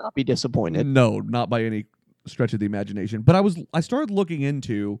you will get- not be disappointed. No, not by any stretch of the imagination. But I started looking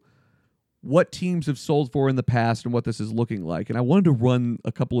into what teams have sold for in the past and what this is looking like, and I wanted to run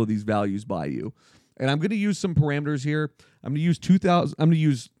a couple of these values by you. And I'm going to use some parameters here. I'm going to use 2000. I'm going to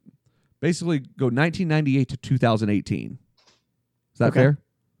use basically go 1998 to 2018. Is that Okay. fair?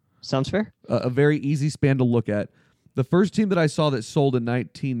 Sounds fair? A very easy span to look at. The first team that I saw that sold in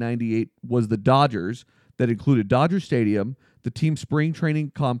 1998 was the Dodgers. That included Dodger Stadium, the team spring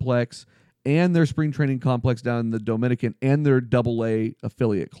training complex, and their spring training complex down in the Dominican, and their AA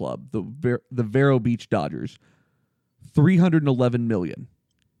affiliate club, the Vero Beach Dodgers. $311 million.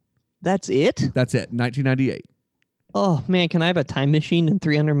 That's it? That's it. 1998. Oh, man, can I have a time machine and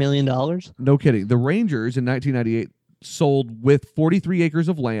 $300 million? No kidding. The Rangers in 1998 sold with 43 acres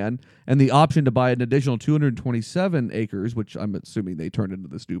of land and the option to buy an additional 227 acres, which I'm assuming they turned into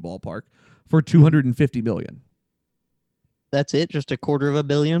this new ballpark, for $250 million. That's it? Just $250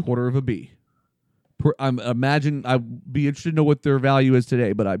 million? Quarter of a B. I'd be interested to know what their value is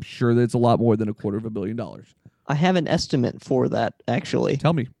today, but I'm sure that it's a lot more than $250 million. I have an estimate for that, actually.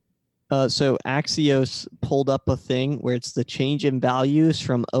 Tell me. So Axios pulled up a thing where it's the change in values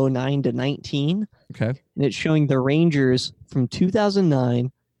from 09 to 19, Okay. and it's showing the Rangers from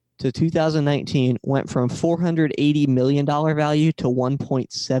 2009 to 2019 went from $480 million value to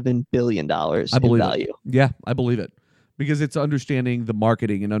 $1.7 billion I believe in it. value. Yeah, I believe it. Because it's understanding the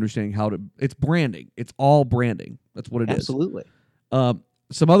marketing and understanding it's branding. It's all branding. That's what it is. Absolutely.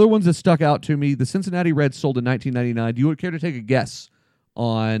 Some other ones that stuck out to me, the Cincinnati Reds sold in 1999. Do you care to take a guess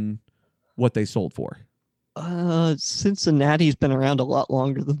on what they sold for? Cincinnati's been around a lot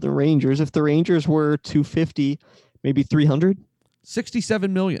longer than the Rangers. If the Rangers were 250, maybe 300.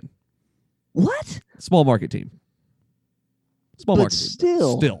 $67 million. What? Small market team. Small But market team.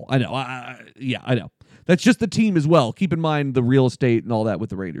 still. I know. I know. That's just the team as well. Keep in mind the real estate and all that with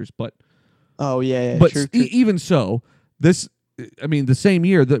the Raiders. But Oh yeah, but sure. even so, the same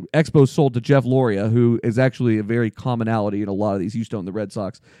year the Expos sold to Jeff Loria, who is actually a very commonality in a lot of these. You used to own the Red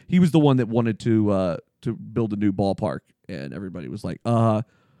Sox. He was the one that wanted to build a new ballpark, and everybody was like,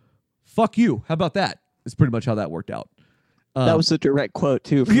 fuck you. How about that? It's pretty much how that worked out. That was a direct quote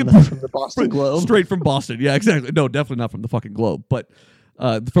too from the Boston Globe. Straight from Boston. Yeah, exactly. No, definitely not from the fucking Globe, but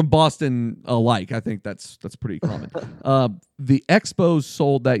from Boston alike. I think that's pretty common. The Expos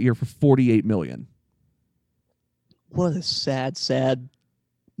sold that year for $48 million. What a sad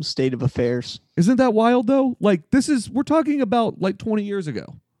state of affairs. Isn't that wild though? Like we're talking about like 20 years ago.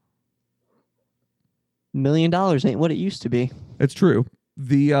 $1 million ain't what it used to be. It's true. I'm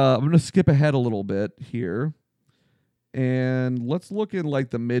going to skip ahead a little bit here. And let's look in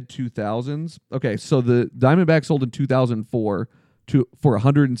like the mid 2000s. Okay, so the Diamondbacks sold in 2004 for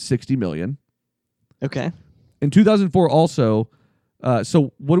 $160 million. Okay. In 2004 also,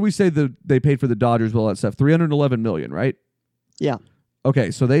 so what do we say they paid for the Dodgers, all that stuff? $311 million, right? Yeah.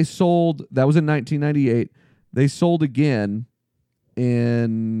 Okay, so they sold, that was in 1998. They sold again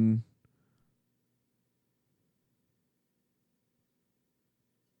in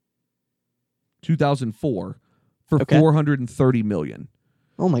 2004 for Okay. $430 million.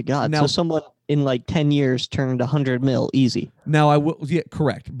 Oh my God. Now- So someone in like 10 years turned 100 mil easy. Now I will, yeah,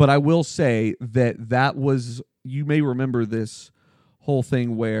 correct, but I will say that was, you may remember this whole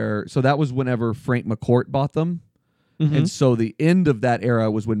thing where, so that was whenever Frank McCourt bought them, Mhm. And so the end of that era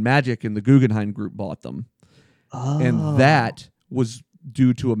was when Magic and the Guggenheim Group bought them. Oh. And that was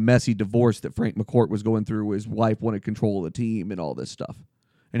due to a messy divorce that Frank McCourt was going through. His wife wanted control of the team and all this stuff.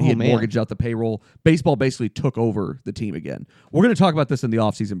 And he Oh, had man. mortgaged out the payroll. Baseball basically took over the team again. We're going to talk about this in the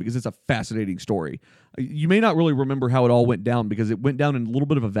offseason because it's a fascinating story. You may not really remember how it all went down because it went down in a little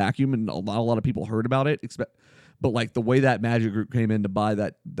bit of a vacuum and not a lot of people heard about it. But like the way that Magic Group came in to buy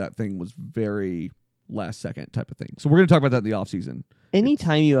that thing was very last second type of thing. So we're going to talk about that in the offseason.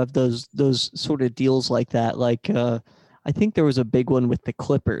 Anytime you have those sort of deals like that, like I think there was a big one with the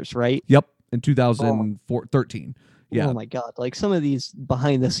Clippers, right? Yep, in 2013. Yeah. Oh my God! Like some of these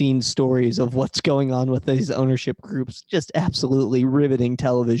behind the scenes stories of what's going on with these ownership groups, just absolutely riveting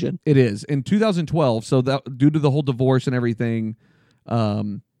television. It is. In 2012, so that due to the whole divorce and everything,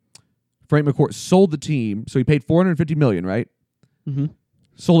 Frank McCourt sold the team. So he paid $450 million, right? Mm-hmm.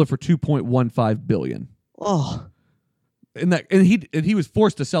 Sold it for $2.15 billion. Oh, And he was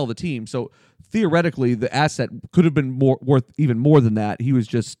forced to sell the team. So theoretically, the asset could have been worth even more than that. He was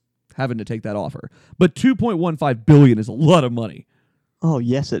just having to take that offer. But $2.15 billion is a lot of money. oh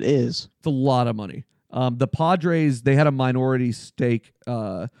yes, it is. It's a lot of money. The Padres, they had a minority stake.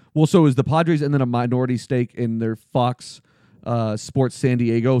 So it was the Padres and then a minority stake in their Fox Sports San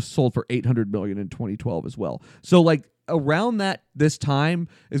Diego, sold for $800 million in 2012 as well. So like around this time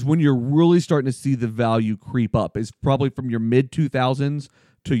is when you're really starting to see the value creep up. Is probably from your mid 2000s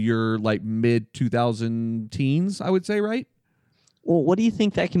to your like mid 2000 teens, I would say, right? Well, what do you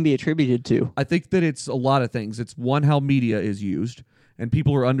think that can be attributed to? I think that it's a lot of things. It's one, how media is used, and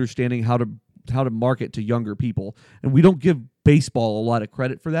people are understanding how to market to younger people. And we don't give baseball a lot of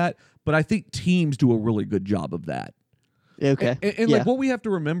credit for that, but I think teams do a really good job of that. Okay, And yeah. like what we have to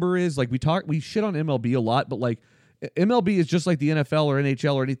remember is like we shit on MLB a lot, but like MLB is just like the NFL or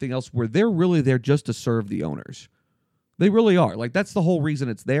NHL or anything else where they're really there just to serve the owners. They really are. Like that's the whole reason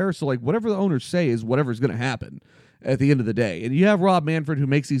it's there. So like whatever the owners say is whatever's going to happen at the end of the day. And you have Rob Manfred who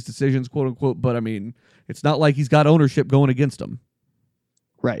makes these decisions, quote unquote, but I mean, it's not like he's got ownership going against him.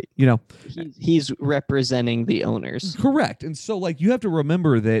 Right. You know? He's representing the owners. Correct. And so like you have to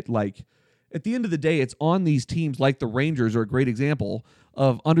remember that like at the end of the day, it's on these teams like the Rangers are a great example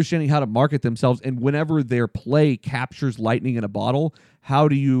of understanding how to market themselves. And whenever their play captures lightning in a bottle, how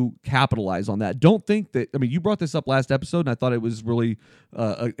do you capitalize on that? Don't think that, I mean, you brought this up last episode and I thought it was really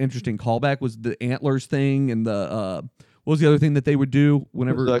an interesting callback was the antlers thing and the, what was the other thing that they would do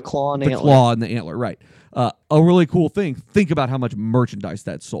whenever? The claw and the antler. claw and the antler, right. A really cool thing. Think about how much merchandise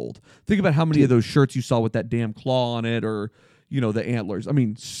that sold. Think about how many of those shirts you saw with that damn claw on it or, you know, the antlers. I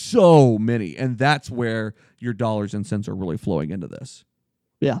mean, so many. And that's where your dollars and cents are really flowing into this.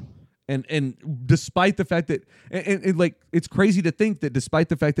 Yeah. And despite the fact that and like it's crazy to think that despite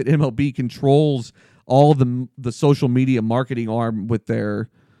the fact that MLB controls all the social media marketing arm with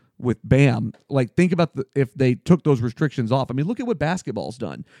BAM, like think about if they took those restrictions off. I mean, look at what basketball's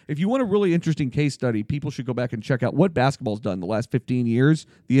done. If you want a really interesting case study, people should go back and check out what basketball's done the last 15 years,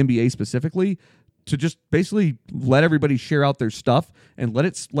 the NBA specifically, to just basically let everybody share out their stuff and let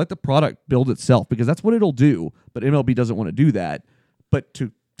the product build itself because that's what it'll do. But MLB doesn't want to do that. But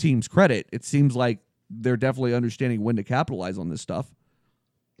to teams' credit, it seems like they're definitely understanding when to capitalize on this stuff.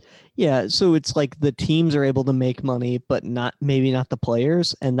 Yeah, so it's like the teams are able to make money, but maybe not the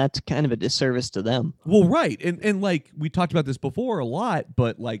players, and that's kind of a disservice to them. Well, right. And like we talked about this before a lot,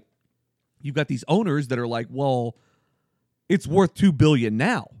 but like you've got these owners that are like, well, it's worth $2 billion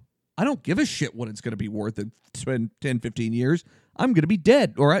now. I don't give a shit what it's going to be worth in 10, 15 years. I'm going to be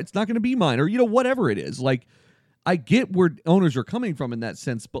dead or it's not going to be mine or, you know, whatever it is. Like, I get where owners are coming from in that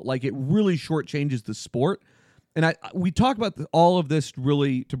sense, but like it really shortchanges the sport. And we talk about all of this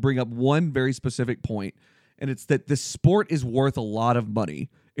really to bring up one very specific point, and it's that this sport is worth a lot of money.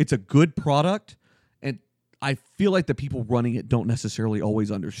 It's a good product, and I feel like the people running it don't necessarily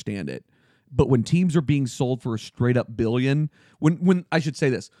always understand it. But when teams are being sold for a straight up billion, when I should say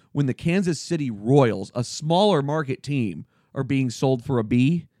this, when the Kansas City Royals, a smaller market team, are being sold for a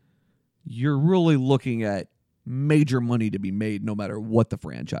B, you're really looking at major money to be made no matter what the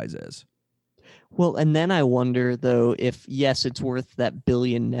franchise is. Well, and then I wonder though if yes, it's worth that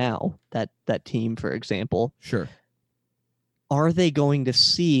billion now, that team, for example. Sure. Are they going to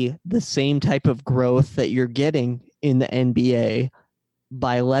see the same type of growth that you're getting in the NBA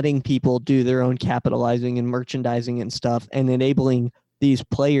by letting people do their own capitalizing and merchandising and stuff and enabling these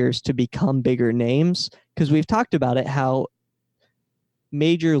players to become bigger names? Because we've talked about it, how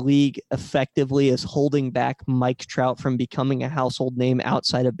Major League effectively is holding back Mike Trout from becoming a household name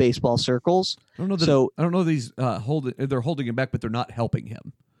outside of baseball circles. I don't know that they're holding him back, but they're not helping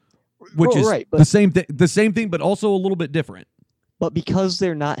him. which is right, the same thing, but also a little bit different. But because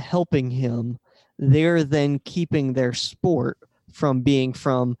they're not helping him, they're then keeping their sport from being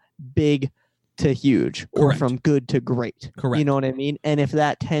from big to huge or Correct. from good to great. Correct. You know what I mean? And if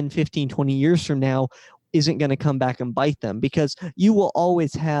that 10, 15, 20 years from now isn't going to come back and bite them, because you will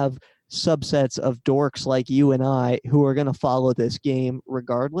always have subsets of dorks like you and I who are going to follow this game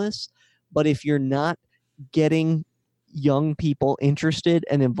regardless. But if you're not getting young people interested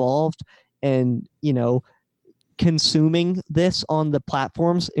and involved and, consuming this on the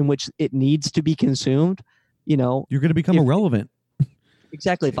platforms in which it needs to be consumed, you're going to become irrelevant.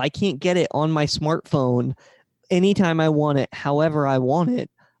 Exactly. If I can't get it on my smartphone anytime I want it, however I want it,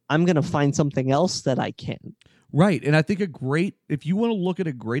 I'm going to find something else that I can. Right. And I think if you want to look at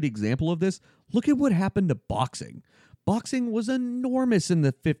a great example of this, look at what happened to boxing. Boxing was enormous in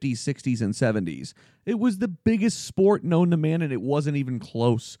the 50s, 60s, and 70s. It was the biggest sport known to man, and it wasn't even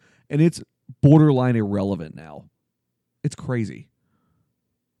close. And it's borderline irrelevant now. It's crazy.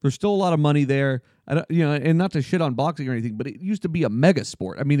 There's still a lot of money there. And not to shit on boxing or anything, but it used to be a mega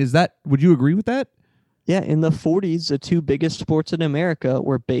sport. I mean, would you agree with that? Yeah, in the 40s, the two biggest sports in America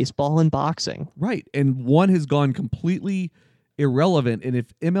were baseball and boxing. Right. And one has gone completely irrelevant. And if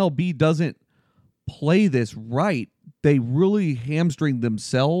MLB doesn't play this right, they really hamstring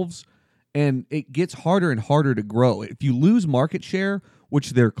themselves, and it gets harder and harder to grow. If you lose market share,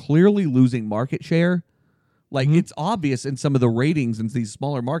 which they're clearly losing market share, it's obvious in some of the ratings in these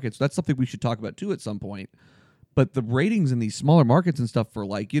smaller markets. That's something we should talk about too at some point. But the ratings in these smaller markets and stuff for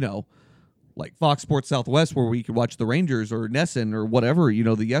like Fox Sports Southwest, where we could watch the Rangers or NESN or whatever,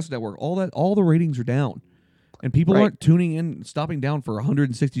 the Yes Network, all the ratings are down. And people aren't tuning in, stopping down for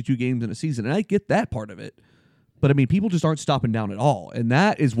 162 games in a season. And I get that part of it. But I mean, people just aren't stopping down at all. And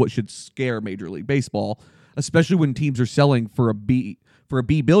that is what should scare Major League Baseball, especially when teams are selling for a B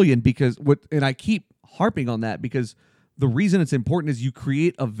billion, and I keep harping on that because the reason it's important is you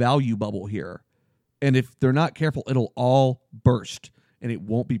create a value bubble here. And if they're not careful, it'll all burst, and it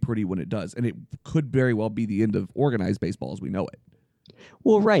won't be pretty when it does. And it could very well be the end of organized baseball as we know it.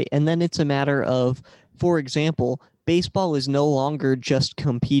 Well, right. And then it's a matter of, for example, baseball is no longer just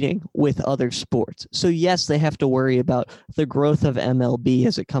competing with other sports. So yes, they have to worry about the growth of MLB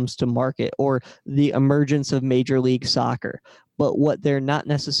as it comes to market or the emergence of Major League Soccer. But what they're not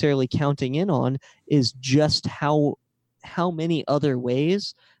necessarily counting in on is just how many other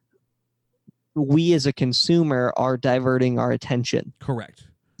ways we as a consumer are diverting our attention. Correct.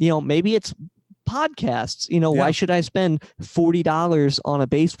 Maybe it's podcasts. Why should I spend $40 on a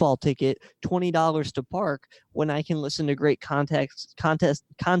baseball ticket, $20 to park, when I can listen to great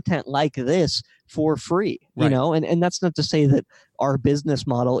content like this for free? Right. And that's not to say that our business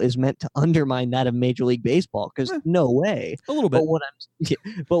model is meant to undermine that of Major League Baseball, because no way. A little bit.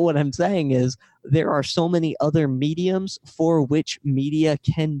 But what I'm saying is there are so many other mediums for which media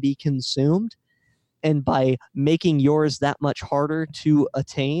can be consumed, and by making yours that much harder to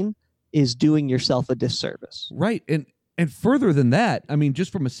attain is doing yourself a disservice. Right. And further than that, I mean,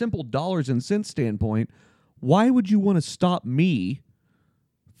 just from a simple dollars and cents standpoint, why would you want to stop me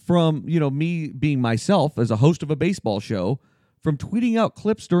from, me being myself as a host of a baseball show, from tweeting out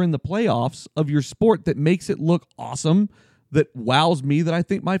clips during the playoffs of your sport that makes it look awesome, that wows me, that I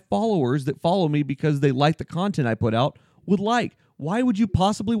think my followers that follow me because they like the content I put out would like? Why would you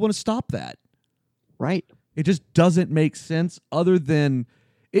possibly want to stop that? Right. It just doesn't make sense, other than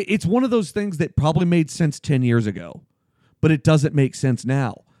it's one of those things that probably made sense 10 years ago, but it doesn't make sense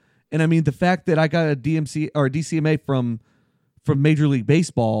now. And I mean, the fact that I got a DMC or a DCMA from Major League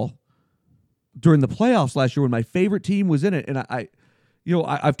Baseball during the playoffs last year when my favorite team was in it, and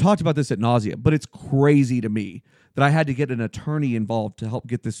I've talked about this ad nauseum, but it's crazy to me that I had to get an attorney involved to help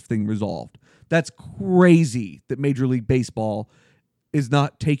get this thing resolved. That's crazy that Major League Baseball is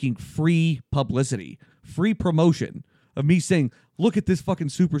not taking free publicity, free promotion of me saying, look at this fucking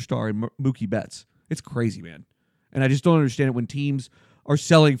superstar in Mookie Betts. It's crazy, man. And I just don't understand it when teams are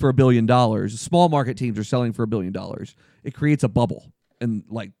selling for $1 billion. Small market teams are selling for $1 billion. It creates a bubble. And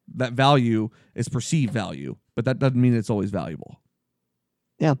that value is perceived value, but that doesn't mean it's always valuable.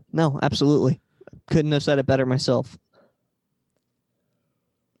 Yeah, no, absolutely. Couldn't have said it better myself.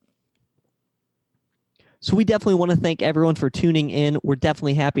 So we definitely want to thank everyone for tuning in. We're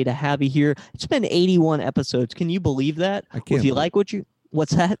definitely happy to have you here. It's been 81 episodes. Can you believe that? I can't. If you like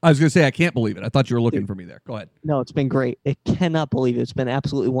what's that? I was going to say, I can't believe it. I thought you were looking for me there. Go ahead. No, it's been great. I cannot believe it. It's been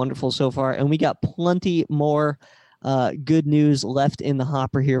absolutely wonderful so far. And we got plenty more good news left in the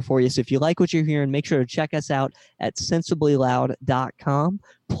hopper here for you. So if you like what you're hearing, make sure to check us out at sensiblyloud.com.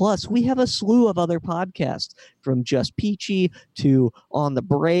 Plus, we have a slew of other podcasts, from Just Peachy to On the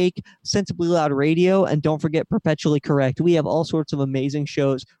Break, Sensibly Loud Radio, and don't forget Perpetually Correct. We have all sorts of amazing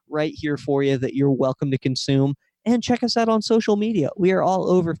shows right here for you that you're welcome to consume. And check us out on social media. We are all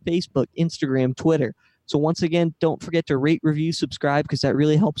over Facebook, Instagram, Twitter. So once again, don't forget to rate, review, subscribe, because that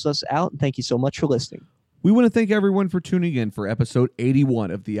really helps us out. And thank you so much for listening. We want to thank everyone for tuning in for episode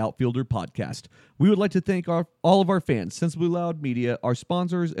 81 of the Outfielder Podcast. We would like to thank all of our fans, Sensibly Loud Media, our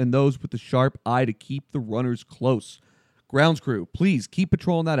sponsors, and those with the sharp eye to keep the runners close. Grounds crew, please keep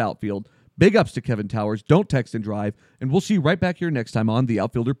patrolling that outfield. Big ups to Kevin Towers. Don't text and drive. And we'll see you right back here next time on the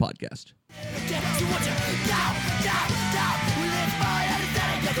Outfielder Podcast.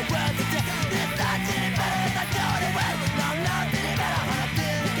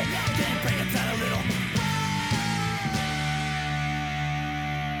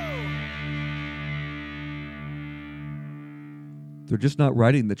 They're just not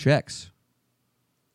writing the checks.